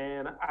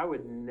 man, I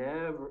would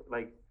never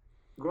like.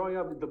 Growing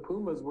up, the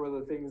Pumas were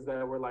the things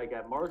that were like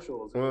at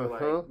Marshalls. And we're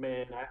like,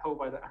 man, I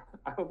hope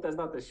that's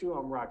not the shoe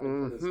I'm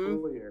rocking for the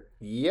school year.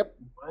 Yep.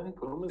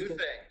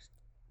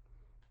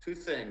 Two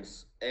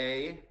things.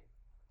 A,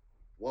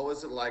 what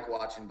was it like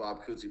watching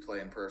Bob Cousy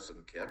play in person,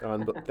 Kip?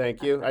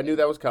 Thank you. I knew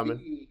that was coming.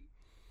 B,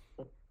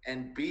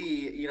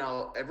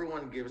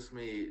 everyone gives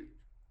me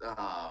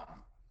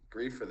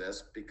grief for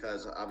this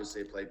because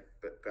obviously I played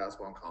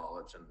basketball in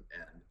college,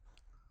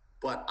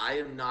 but I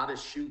am not a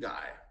shoe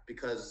guy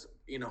because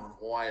in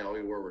Hawaii all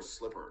we wore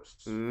slippers.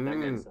 That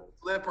makes sense.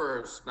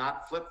 Slippers,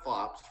 not flip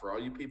flops for all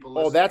you people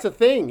listening. Oh, that's a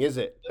thing, is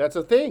it? That's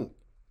a thing.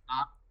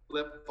 Not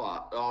flip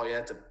flop. Oh yeah,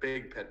 it's a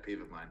big pet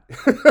peeve of mine.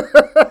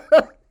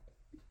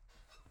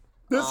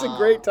 This is a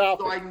great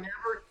topic. So I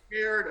never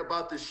cared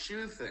about the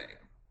shoe thing.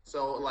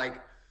 So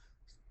like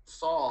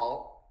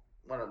Saul,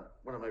 one of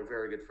my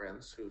very good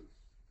friends who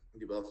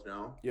you both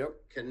know, yep,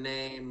 can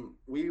name.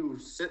 We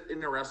sit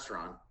in a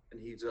restaurant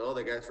and he's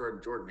the guy's wearing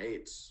Jordan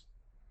 8s.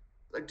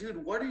 Like,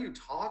 dude, what are you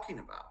talking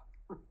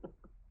about?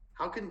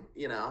 How can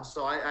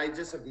So I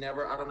just have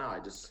never. I don't know. I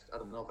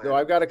don't know if. No,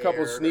 I've got a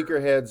couple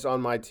sneakerheads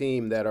on my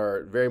team that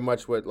are very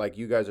much what like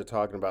you guys are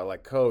talking about.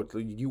 Like, Coach,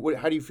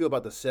 how do you feel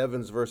about the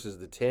 7s versus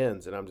the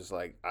 10s? And I'm just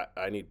like,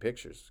 I need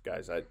pictures,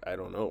 guys. I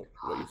don't know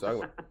what you're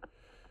talking about.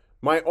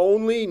 My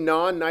only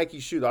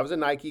non-Nike shoe, I was a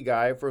Nike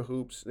guy for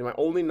hoops. My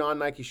only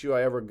non-Nike shoe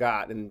I ever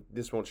got, and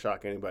this won't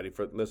shock anybody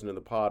for listening to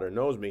the pod or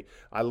knows me,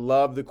 I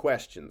love the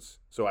Questions.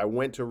 So I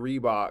went to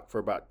Reebok for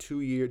about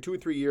 2 or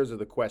 3 years of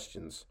the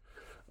Questions.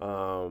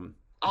 Oh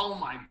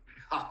my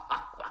God.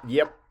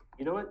 Yep.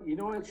 You know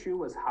what shoe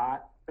was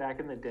hot back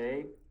in the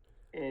day,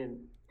 and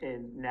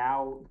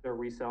now they're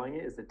reselling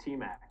it, is the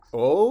T-Max.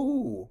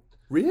 Oh,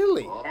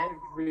 really?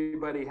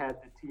 Everybody had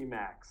the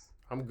T-Max.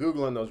 I'm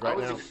Googling those right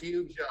now.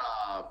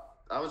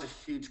 I was a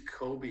huge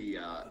Kobe,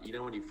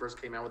 when he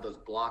first came out with those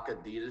block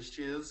Adidas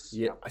shoes.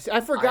 Yeah, I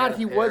forgot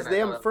he was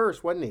them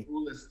first, wasn't he?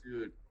 Coolest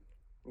dude.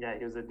 Yeah,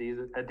 he was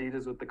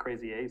Adidas with the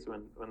crazy ace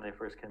when they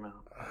first came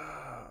out.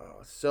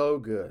 Oh, so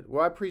good.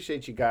 Well, I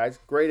appreciate you guys.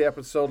 Great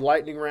episode.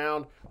 Lightning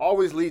round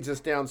always leads us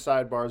down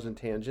sidebars and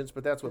tangents,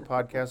 but that's what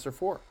podcasts are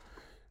for.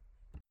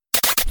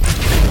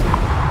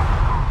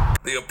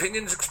 The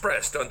opinions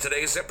expressed on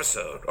today's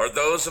episode are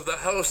those of the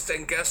host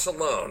and guests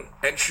alone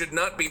and should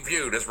not be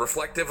viewed as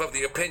reflective of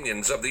the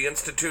opinions of the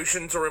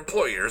institutions or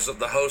employers of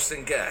the host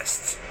and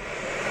guests.